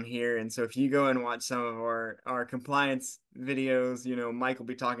fun on here, and so if you go and watch some of our compliance videos, Mike will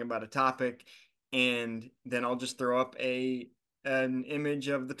be talking about a topic, and then I'll just throw up a an image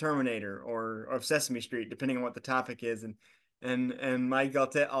of the Terminator or of Sesame Street depending on what the topic is. And Mike,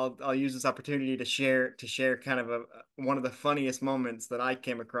 I'll use this opportunity to share kind of one of the funniest moments that I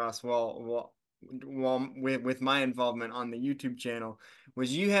came across while with my involvement on the YouTube channel.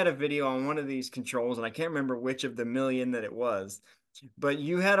 Was you had a video on one of these controls, and I can't remember which of the million that it was, but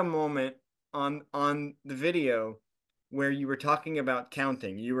you had a moment on the video where you were talking about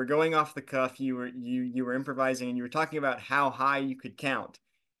counting. You were going off the cuff, you were improvising, and you were talking about how high you could count.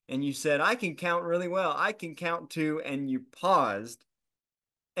 And you said, "I can count really well. I can count to," and you paused.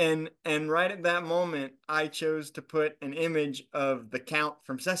 And right at that moment, I chose to put an image of the Count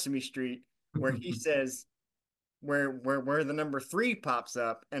from Sesame Street, where he says where the number three pops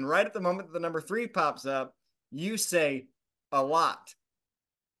up, and right at the moment that the number three pops up, you say a lot.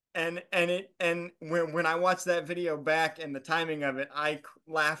 And when I watched that video back and the timing of it, I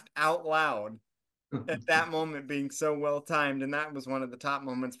laughed out loud at that moment being so well timed, and that was one of the top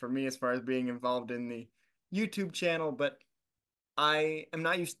moments for me as far as being involved in the YouTube channel. But I'm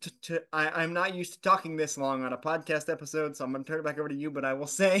not used to talking this long on a podcast episode, so I'm gonna turn it back over to you. But I will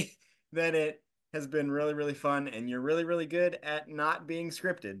say that it has been really, really fun, and you're really, really good at not being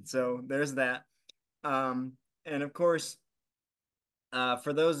scripted. So there's that. And of course,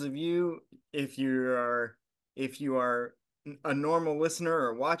 for those of you, if you are a normal listener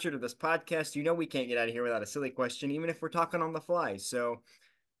or watcher to this podcast, we can't get out of here without a silly question, even if we're talking on the fly. So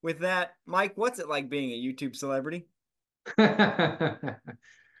with that, Mike, what's it like being a YouTube celebrity?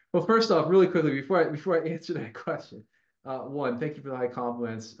 Well, first off, really quickly before I answer that question, one, thank you for the high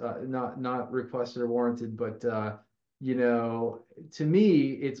compliments. Not requested or warranted, but to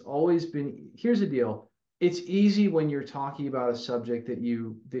me, it's always been. Here's the deal: it's easy when you're talking about a subject that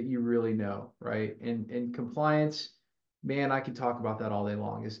you really know, right? And compliance, man, I can talk about that all day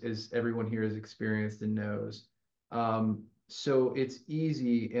long, as everyone here is experienced and knows. So it's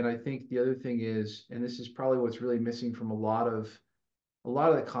easy, and I think the other thing is, and this is probably what's really missing from a lot of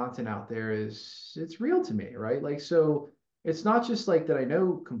the content out there, is it's real to me, right? Like, so it's not just like that I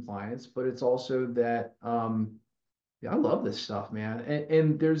know compliance, but it's also that yeah, I love this stuff, man.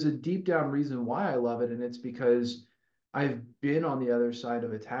 And there's a deep down reason why I love it, and it's because I've been on the other side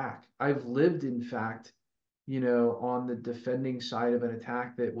of attack. I've lived, in fact, on the defending side of an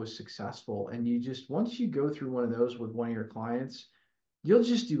attack that was successful. And you just, once you go through one of those with one of your clients, you'll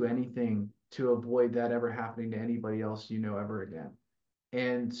just do anything to avoid that ever happening to anybody else ever again.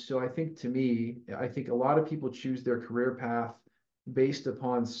 And so I think a lot of people choose their career path based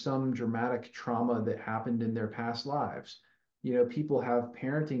upon some dramatic trauma that happened in their past lives. People have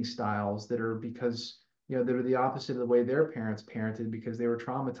parenting styles that are because, that are the opposite of the way their parents parented because they were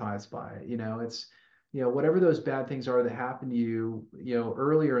traumatized by it. It's, whatever those bad things are that happen to you,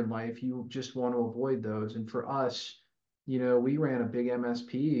 earlier in life, you just want to avoid those. And for us, we ran a big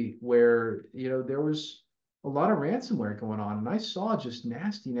MSP where, there was a lot of ransomware going on, and I saw just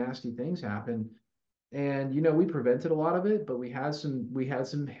nasty, nasty things happen. And we prevented a lot of it, but we had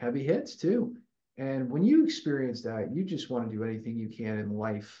some heavy hits too. And when you experience that, you just want to do anything you can in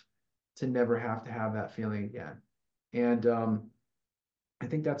life to never have to have that feeling again. And I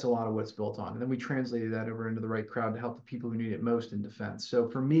think that's a lot of what's built on. And then we translated that over into the right crowd to help the people who need it most in defense. So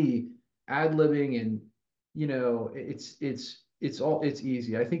for me, ad libbing and it's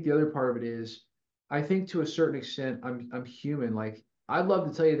easy. I think the other part of it is, I think to a certain extent, I'm human. Like I'd love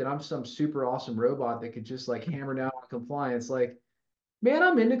to tell you that I'm some super awesome robot that could just like hammer down on compliance. Like, man,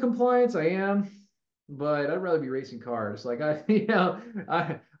 I'm into compliance. I am, but I'd rather be racing cars. Like I'd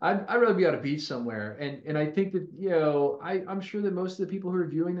rather be on a beach somewhere. And I think that, I'm sure that most of the people who are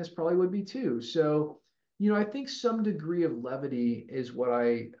viewing this probably would be too. So, I think some degree of levity is what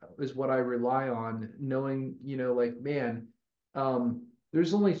I rely on, knowing, like, man,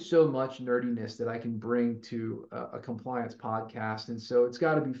 there's only so much nerdiness that I can bring to a compliance podcast. And so it's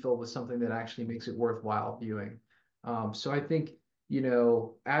got to be filled with something that actually makes it worthwhile viewing. So I think,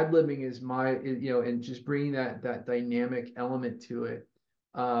 ad libbing is and just bringing that dynamic element to it.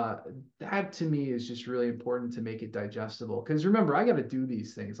 Uh, that to me is just really important to make it digestible. Because remember, I got to do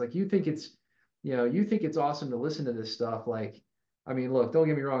these things. Like you think it's awesome to listen to this stuff. Like, I mean, look, don't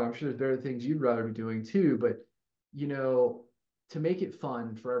get me wrong. I'm sure there's better things you'd rather be doing too. But you know, to make it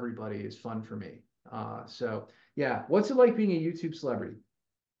fun for everybody is fun for me. So yeah, what's it like being a YouTube celebrity?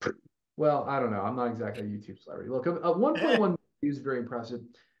 Well, I don't know. I'm not exactly a YouTube celebrity. Look, 1.1 is very impressive.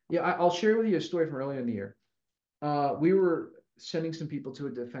 Yeah, I'll share with you a story from earlier in the year. We were sending some people to a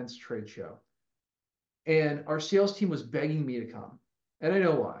defense trade show, and our sales team was begging me to come. And I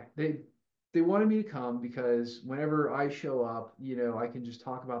know why. They wanted me to come because whenever I show up, I can just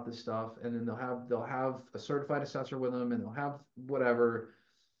talk about this stuff, and then they'll have a certified assessor with them, and they'll have whatever.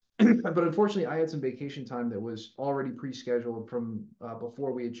 But unfortunately, I had some vacation time that was already pre-scheduled from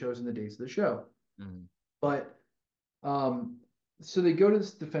before we had chosen the dates of the show. Mhm. But um, so they go to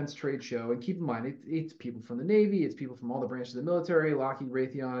this defense trade show, and keep in mind, it's people from the Navy, it's people from all the branches of the military, Lockheed,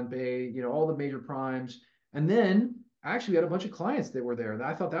 Raytheon, Bay, all the major primes. And then actually, we had a bunch of clients that were there, and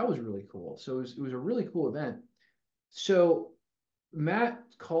I thought that was really cool. So it was a really cool event. So Matt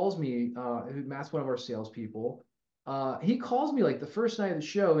calls me. Matt's one of our salespeople. He calls me like the first night of the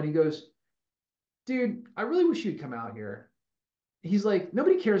show, and he goes, "Dude, I really wish you'd come out here." He's like,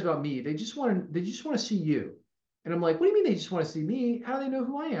 "Nobody cares about me. They just want to see you." And I'm like, "What do you mean they just want to see me? How do they know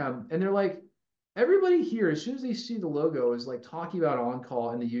who I am?" And they're like, "Everybody here, as soon as they see the logo, is like talking about On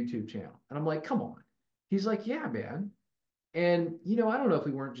Call and the YouTube channel." And I'm like, "Come on." He's like, "Yeah, man." And I don't know if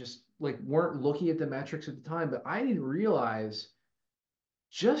we weren't looking at the metrics at the time, but I didn't realize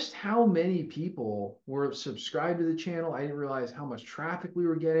just how many people were subscribed to the channel. I didn't realize how much traffic we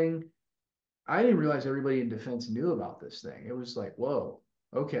were getting. I didn't realize everybody in defense knew about this thing. It was like, whoa,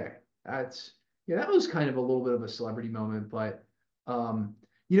 okay, that's yeah, that was kind of a little bit of a celebrity moment. But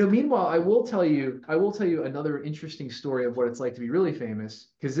meanwhile, I will tell you another interesting story of what it's like to be really famous,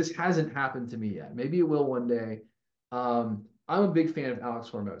 because this hasn't happened to me yet. Maybe it will one day. I'm a big fan of Alex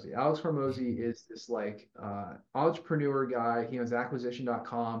Hormozy. Alex Hormozy is this like entrepreneur guy. He owns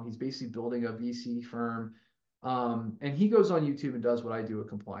acquisition.com. He's basically building a VC firm. And he goes on YouTube and does what I do with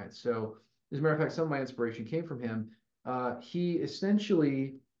compliance. So as a matter of fact, some of my inspiration came from him. He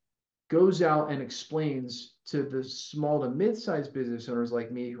essentially goes out and explains to the small to mid-sized business owners like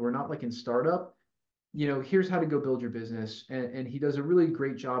me who are not like in startup, here's how to go build your business. And he does a really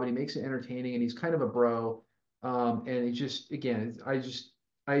great job, and he makes it entertaining, and he's kind of a bro. And he just, again, I just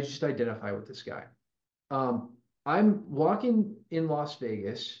identify with this guy. Um, I'm walking in Las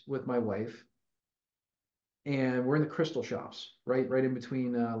Vegas with my wife, and we're in the crystal shops, right in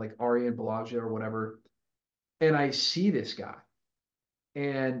between like Aria and Bellagio or whatever. And I see this guy.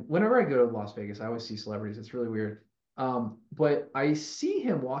 And whenever I go to Las Vegas, I always see celebrities. It's really weird. But I see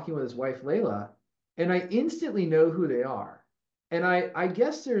him walking with his wife Layla, and I instantly know who they are. And I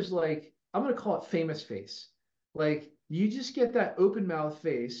guess there's like, I'm gonna call it famous face. Like you just get that open mouth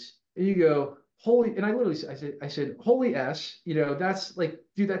face, and you go, holy, and I literally I said, holy S, that's like,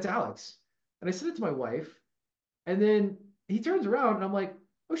 dude, that's Alex. And I said it to my wife, and then he turns around, and I'm like,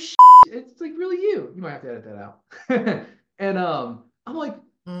 oh shit, it's like really you. You might have to edit that out. And I'm like,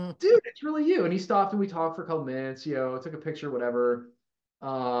 Mm. dude, it's really you. And he stopped, and we talked for a couple minutes, took a picture, whatever.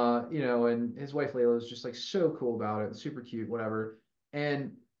 And his wife Layla was just like so cool about it, super cute, whatever.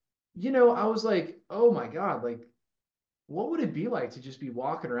 And I was like, oh my God, like what would it be like to just be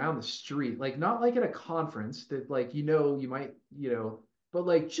walking around the street? Like not like at a conference that like you might, but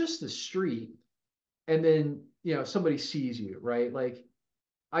like just the street, and then somebody sees you, right? Like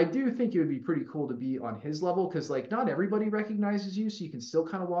I do think it would be pretty cool to be on his level, because like not everybody recognizes you, so you can still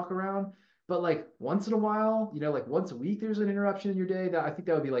kind of walk around. But like once in a while, like once a week, there's an interruption in your day. That I think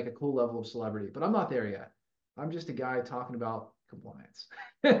that would be like a cool level of celebrity. But I'm not there yet. I'm just a guy talking about compliance.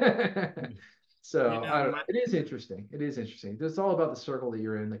 You So I know, don't know. It is interesting. It is interesting. It's all about the circle that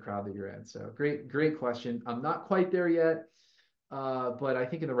you're in, the crowd that you're in. So great question. I'm not quite there yet, but I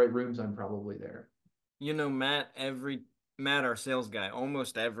think in the right rooms, I'm probably there. Matt, our sales guy,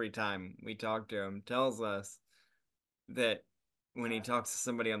 almost every time we talk to him, tells us that when he talks to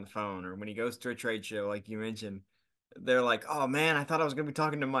somebody on the phone or when he goes to a trade show, like you mentioned, they're like, "Oh man, I thought I was gonna be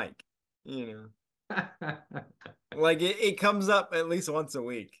talking to Mike." You know, like it comes up at least once a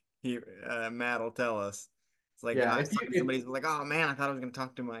week. Matt will tell us. It's like Yeah, I was talking to somebody who's like, "Oh man, I thought I was gonna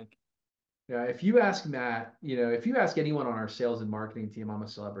talk to Mike." yeah, if you ask Matt, if you ask anyone on our sales and marketing team, I'm a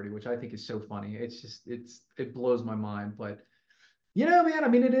celebrity, which I think is so funny. It blows my mind. But man, I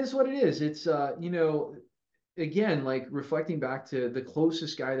mean, it is what it is. It's again, like reflecting back to the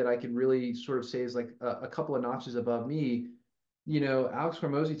closest guy that I can really sort of say is like a couple of notches above me. Alex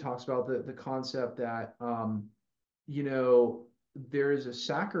Hormozy talks about the concept that you know, there is a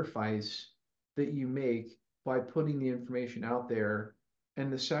sacrifice that you make by putting the information out there,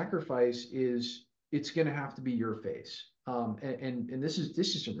 and the sacrifice is it's going to have to be your face. And this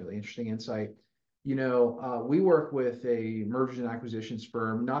is some really interesting insight. We work with a mergers and acquisitions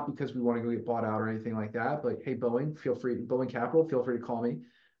firm, not because we want to go get bought out or anything like that, but hey, Boeing Capital, feel free to call me.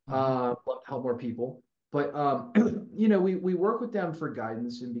 Mhm. Love to help more people. But we work with them for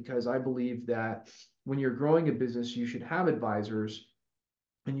guidance, and because I believe that when you're growing a business, you should have advisors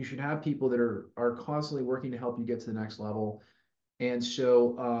and you should have people that are constantly working to help you get to the next level. And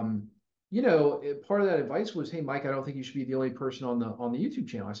so, part of that advice was, "Hey, Mike, I don't think you should be the only person on the YouTube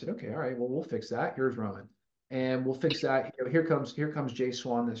channel." I said, "Okay, all right, well, we'll fix that. Here's Roman, and we'll fix that. Here comes Jay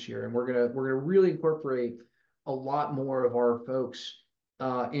Swan this year, and we're gonna really incorporate a lot more of our folks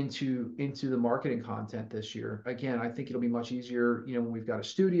into the marketing content this year. Again, I think it'll be much easier, when we've got a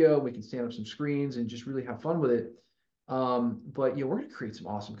studio, we can stand up some screens and just really have fun with it. But we're gonna create some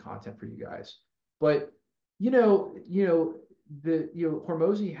awesome content for you guys. But you know, you know,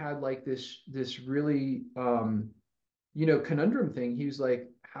 Hormozy had like this really conundrum thing. He was like,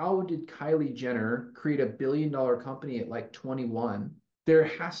 how did Kylie Jenner create $1 billion company at like 21? There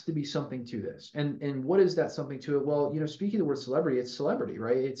has to be something to this. And what is that something to it? Well, speaking of the word celebrity, it's celebrity,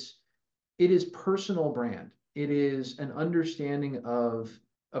 right? It is personal brand. It is an understanding of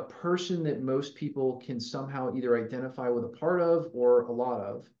a person that most people can somehow either identify with a part of or a lot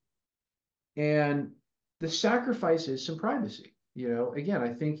of. And the sacrifice is some privacy. Again,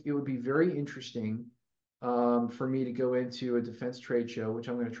 I think it would be very interesting for me to go into a defense trade show, which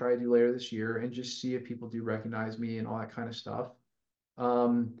I'm going to try to do later this year, and just see if people do recognize me and all that kind of stuff.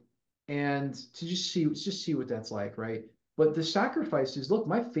 Um, and to just see what that's like, right? But the sacrifice is, look,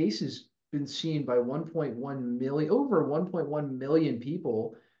 my face has been seen by 1.1 million, over 1.1 million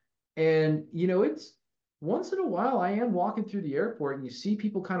people, and it's once in a while I am walking through the airport and you see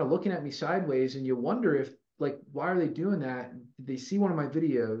people kind of looking at me sideways and you wonder if like why are they doing that? Did they see one of my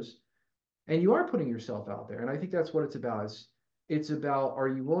videos? And you are putting yourself out there. And I think that's what it's about. It's about, are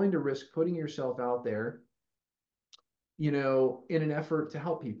you willing to risk putting yourself out there, in an effort to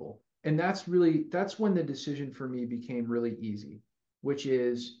help people? And that's when the decision for me became really easy, which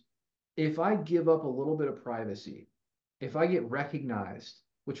is if I give up a little bit of privacy, if I get recognized,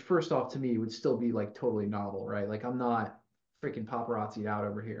 which first off to me would still be like totally novel, right? Like I'm not freaking paparazzi out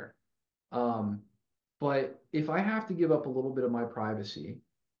over here. Um, but if I have to give up a little bit of my privacy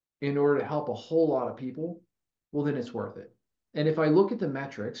in order to help a whole lot of people, well, then it's worth it. And if I look at the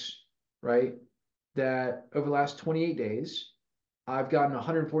metrics, right, that over the last 28 days, I've gotten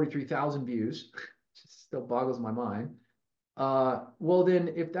 143,000 views, which still boggles my mind. Well,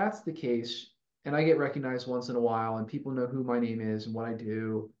 then if that's the case, and I get recognized once in a while, and people know who my name is and what I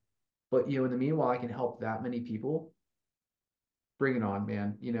do, but in the meanwhile, I can help that many people. Bring it on,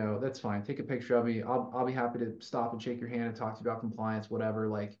 man. That's fine. Take a picture of me. I'll be happy to stop and shake your hand and talk to you about compliance, whatever.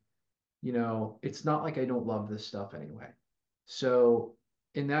 Like, it's not like I don't love this stuff anyway. So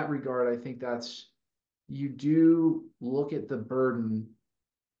in that regard, I think you do look at the burden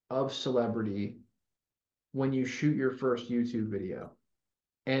of celebrity when you shoot your first YouTube video.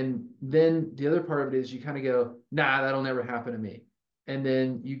 And then the other part of it is you kind of go, nah, that'll never happen to me. And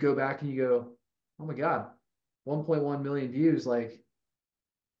then you go back and you go, oh my God, 1.1 million views. Like,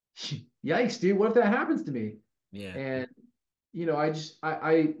 yikes, dude, what if that happens to me? Yeah. And,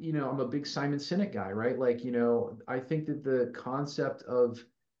 I'm a big Simon Sinek guy, right? Like, I think that the concept of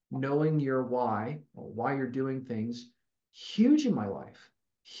knowing your why, or why you're doing things, huge in my life.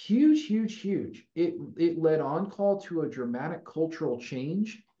 Huge, huge, huge. It led on call to a dramatic cultural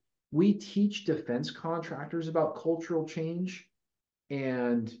change we teach defense contractors about cultural change,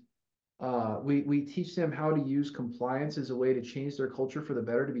 and we teach them how to use compliance as a way to change their culture for the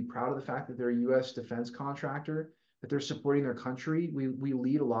better, to be proud of the fact that they're a U.S. defense contractor, that they're supporting their country. We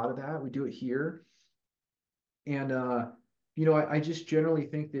lead a lot of that. We do it here. And I just generally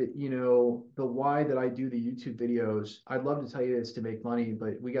think that, the why that I do the YouTube videos, I'd love to tell you it's to make money,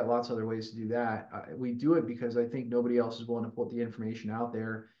 but we got lots of other ways to do that. We do it because I think nobody else is willing to put the information out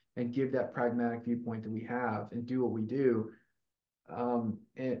there and give that pragmatic viewpoint that we have and do what we do.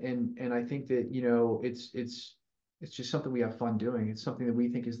 And I think that, it's just something we have fun doing. It's something that we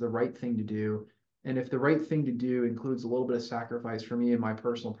think is the right thing to do. And if the right thing to do includes a little bit of sacrifice for me and my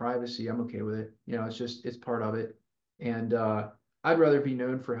personal privacy, I'm okay with it. It's part of it. And I'd rather be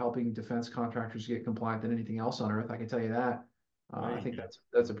known for helping defense contractors get compliant than anything else on earth. I can tell you that. There I you think go.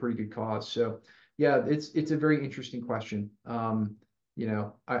 that's a pretty good cause. So yeah, it's a very interesting question.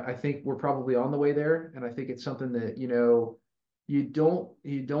 I think we're probably on the way there, and I think it's something that, you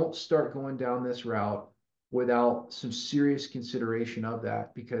don't start going down this route without some serious consideration of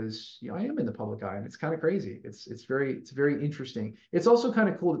that, because I am in the public eye and it's kind of crazy. It's very interesting. It's also kind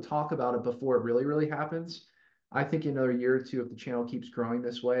of cool to talk about it before it really happens. I think in another year or two, if the channel keeps growing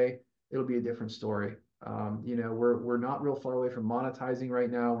this way, it'll be a different story. We're not real far away from monetizing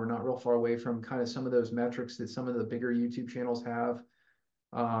right now. We're not real far away from kind of some of those metrics that some of the bigger YouTube channels have.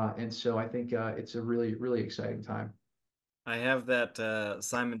 And so I think it's a really exciting time. I have that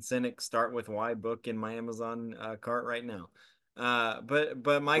Simon Sinek Start With Why book in my Amazon cart right now.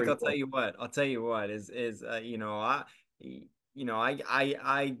 But Mike, Great book. I'll tell you what is I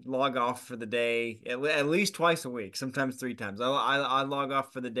log off for the day at least twice a week, sometimes three times. I log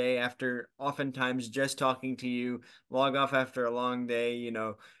off for the day after oftentimes just talking to you, log off after a long day,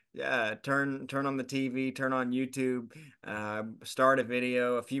 turn on the TV, turn on YouTube, start a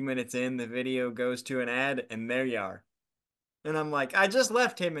video. A few minutes in, the video goes to an ad, and there you are. And I'm like, I just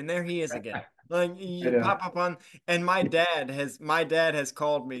left him and there he is again. Like I you know. pop up on, and my dad has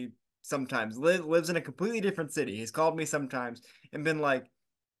called me sometimes, lives in a completely different city. He's called me sometimes and been like,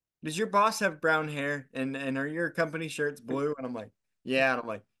 does your boss have brown hair and are your company shirts blue? And I'm like, yeah. And I'm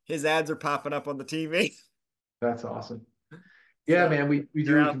like, his ads are popping up on the TV. That's awesome. Yeah, So man, we do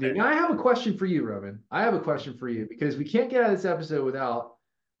they're what we out can do. there. Now, I have a question for you, Roman. I have a question for you, because we can't get out of this episode without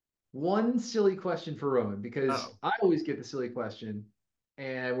one silly question for Roman, because Oh, I always get the silly question.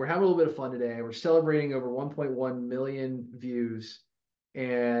 And we're having a little bit of fun today. We're celebrating over 1.1 million views.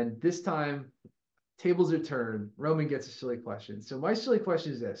 And this time, tables are turned. Roman gets a silly question. So, my silly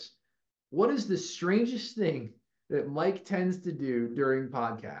question is this: what is the strangest thing that Mike tends to do during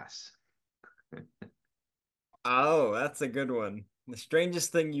podcasts? oh, that's a good one. The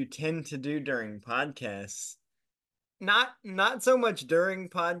strangest thing you tend to do during podcasts. Not so much during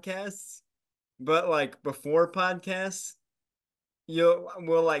podcasts, but like before podcasts.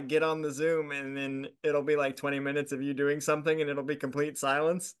 We'll like get on the Zoom and then it'll be like 20 minutes of you doing something and it'll be complete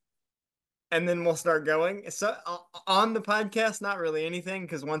silence. And then we'll start going. So on the podcast, not really anything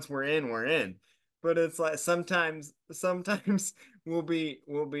because once we're in, we're in. But it's like sometimes we'll be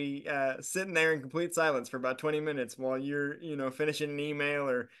sitting there in complete silence for about 20 minutes while you're, finishing an email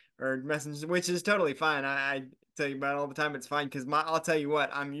or message, which is totally fine. I tell you about it all the time. It's fine because I'll tell you what,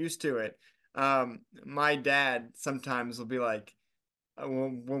 I'm used to it. My dad sometimes will be like,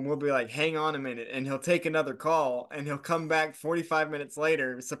 we'll be like, hang on a minute, and he'll take another call, and he'll come back 45 minutes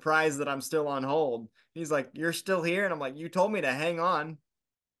later, surprised that I'm still on hold. He's like, "You're still here?" And I'm like, "You told me to hang on."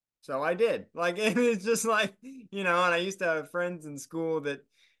 So I did. Like, and it's just like, and I used to have friends in school that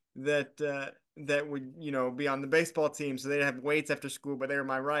would, be on the baseball team. So they'd have weights after school, but they were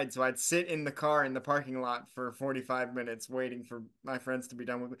my ride. So I'd sit in the car in the parking lot for 45 minutes waiting for my friends to be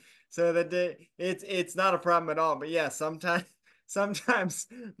done with me. So it's not a problem at all. But yeah, sometimes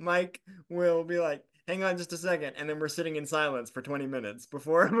Mike will be like, hang on just a second, and then we're sitting in silence for 20 minutes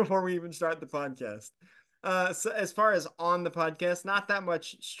before we even start the podcast. So as far as on the podcast, not that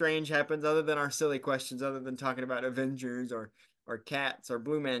much strange happens other than our silly questions, other than talking about Avengers or Cats or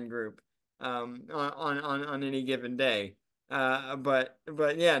Blue Man Group on any given day. But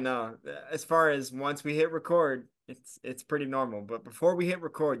yeah, no. As far as once we hit record, it's pretty normal. But before we hit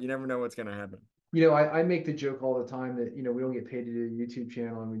record, you never know what's gonna happen. I make the joke all the time that, we don't get paid to do a YouTube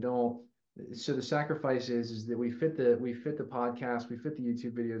channel, and we don't. So the sacrifice is that we fit the podcast, we fit the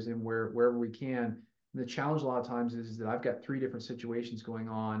YouTube videos in wherever we can. And the challenge a lot of times is that I've got three different situations going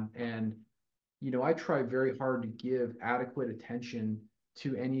on, and I try very hard to give adequate attention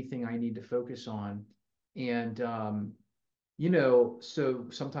to anything I need to focus on. And so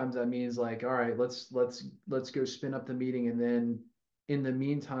sometimes that means like, all right, let's go spin up the meeting, and then in the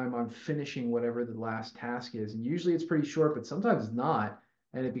meantime, I'm finishing whatever the last task is. And usually it's pretty short, but sometimes it's not.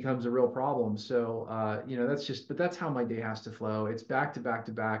 And it becomes a real problem. So, but that's how my day has to flow. It's back to back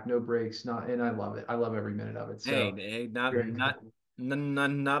to back, no breaks, and I love it. I love every minute of it. Hey, So, hey, not very not cool.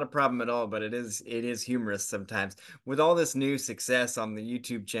 not a problem at all, but it is humorous sometimes with all this new success on the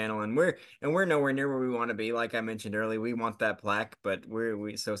YouTube channel, and we're nowhere near where we want to be. Like I mentioned earlier, we want that plaque, but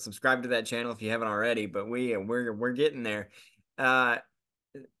we so subscribe to that channel if you haven't already. But we're getting there. Uh,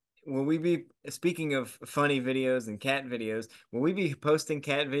 will we be speaking of funny videos and cat videos? Will we be posting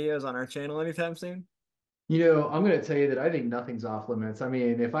cat videos on our channel anytime soon? I'm going to tell you that I think nothing's off limits. I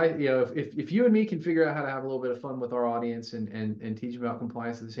mean, if you and me can figure out how to have a little bit of fun with our audience and teach them about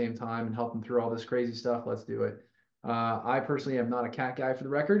compliance at the same time and help them through all this crazy stuff, let's do it. I personally am not a cat guy for the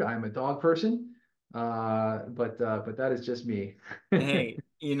record. I'm a dog person. But that is just me. Hey,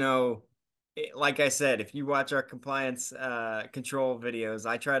 like I said, if you watch our compliance control videos,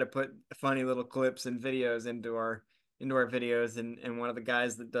 I try to put funny little clips and videos into our videos, and one of the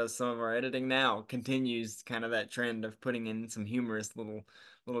guys that does some of our editing now continues kind of that trend of putting in some humorous little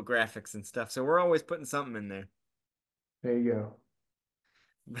graphics and stuff. So we're always putting something in there. There you go.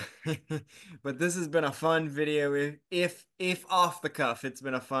 But this has been a fun video. If off the cuff, it's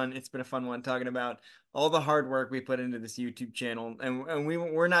been a fun one talking about all the hard work we put into this YouTube channel, and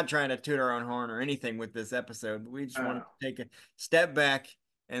we're not trying to toot our own horn or anything with this episode. We just wanted to take a step back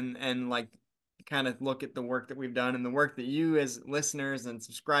and like kind of look at the work that we've done and the work that you as listeners and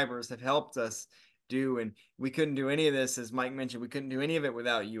subscribers have helped us do. And we couldn't do any of this, as Mike mentioned, we couldn't do any of it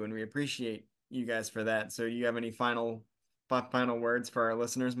without you, and we appreciate you guys for that. So, do you have any final words for our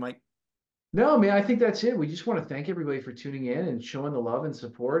listeners, Mike? No, man, I think that's it. We just want to thank everybody for tuning in and showing the love and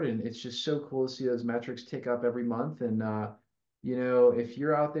support. And it's just so cool to see those metrics tick up every month. And, if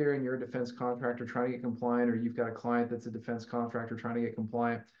you're out there and you're a defense contractor trying to get compliant, or you've got a client that's a defense contractor trying to get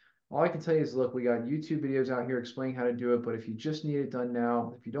compliant, all I can tell you is, look, we got YouTube videos out here explaining how to do it. But if you just need it done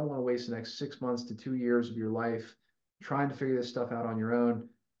now, if you don't want to waste the next 6 months to 2 years of your life trying to figure this stuff out on your own,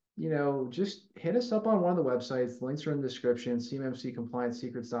 just hit us up on one of the websites. Links are in the description,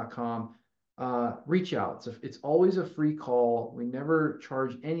 cmmccompliancesecrets.com. Reach out. It's always a free call. We never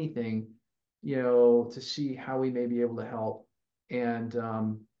charge anything, to see how we may be able to help. And,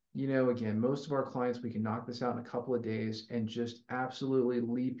 again, most of our clients, we can knock this out in a couple of days and just absolutely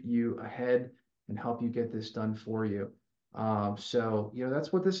leap you ahead and help you get this done for you.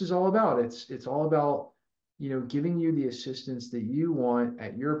 That's what this is all about. It's all about, giving you the assistance that you want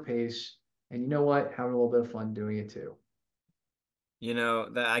at your pace. And you know what? Having a little bit of fun doing it too.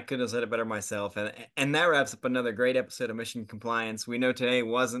 That I couldn't have said it better myself. And that wraps up another great episode of Mission Compliance. We know today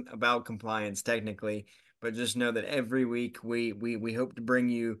wasn't about compliance technically, but just know that every week we hope to bring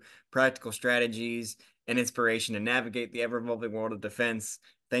you practical strategies and inspiration to navigate the ever-evolving world of defense.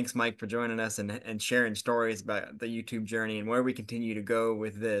 Thanks, Mike, for joining us and sharing stories about the YouTube journey and where we continue to go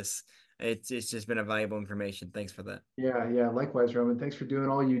with this. It's just been a valuable information. Thanks for that. Yeah, yeah. Likewise, Roman. Thanks for doing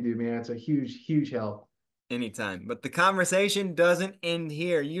all you do, man. It's a huge, huge help. Anytime. But the conversation doesn't end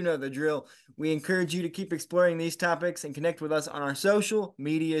here. You know the drill. We encourage you to keep exploring these topics and connect with us on our social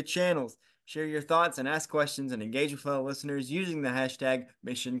media channels. Share your thoughts and ask questions and engage with fellow listeners using the hashtag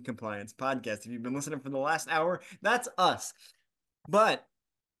Mission Compliance Podcast. If you've been listening for the last hour, that's us. But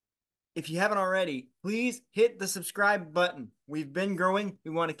if you haven't already, please hit the subscribe button. We've been growing.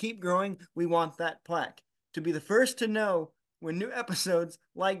 We want to keep growing. We want that plaque to be the first to know when new episodes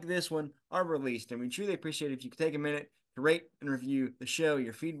like this one are released. And we truly appreciate it if you could take a minute to rate and review the show.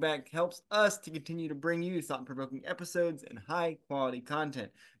 Your feedback helps us to continue to bring you thought-provoking episodes and high-quality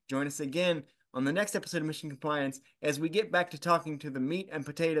content. Join us again on the next episode of Mission Compliance as we get back to talking to the meat and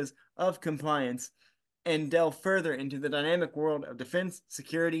potatoes of compliance and delve further into the dynamic world of defense,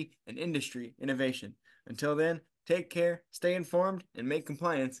 security, and industry innovation. Until then, take care, stay informed, and make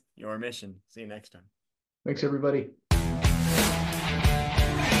compliance your mission. See you next time. Thanks, everybody.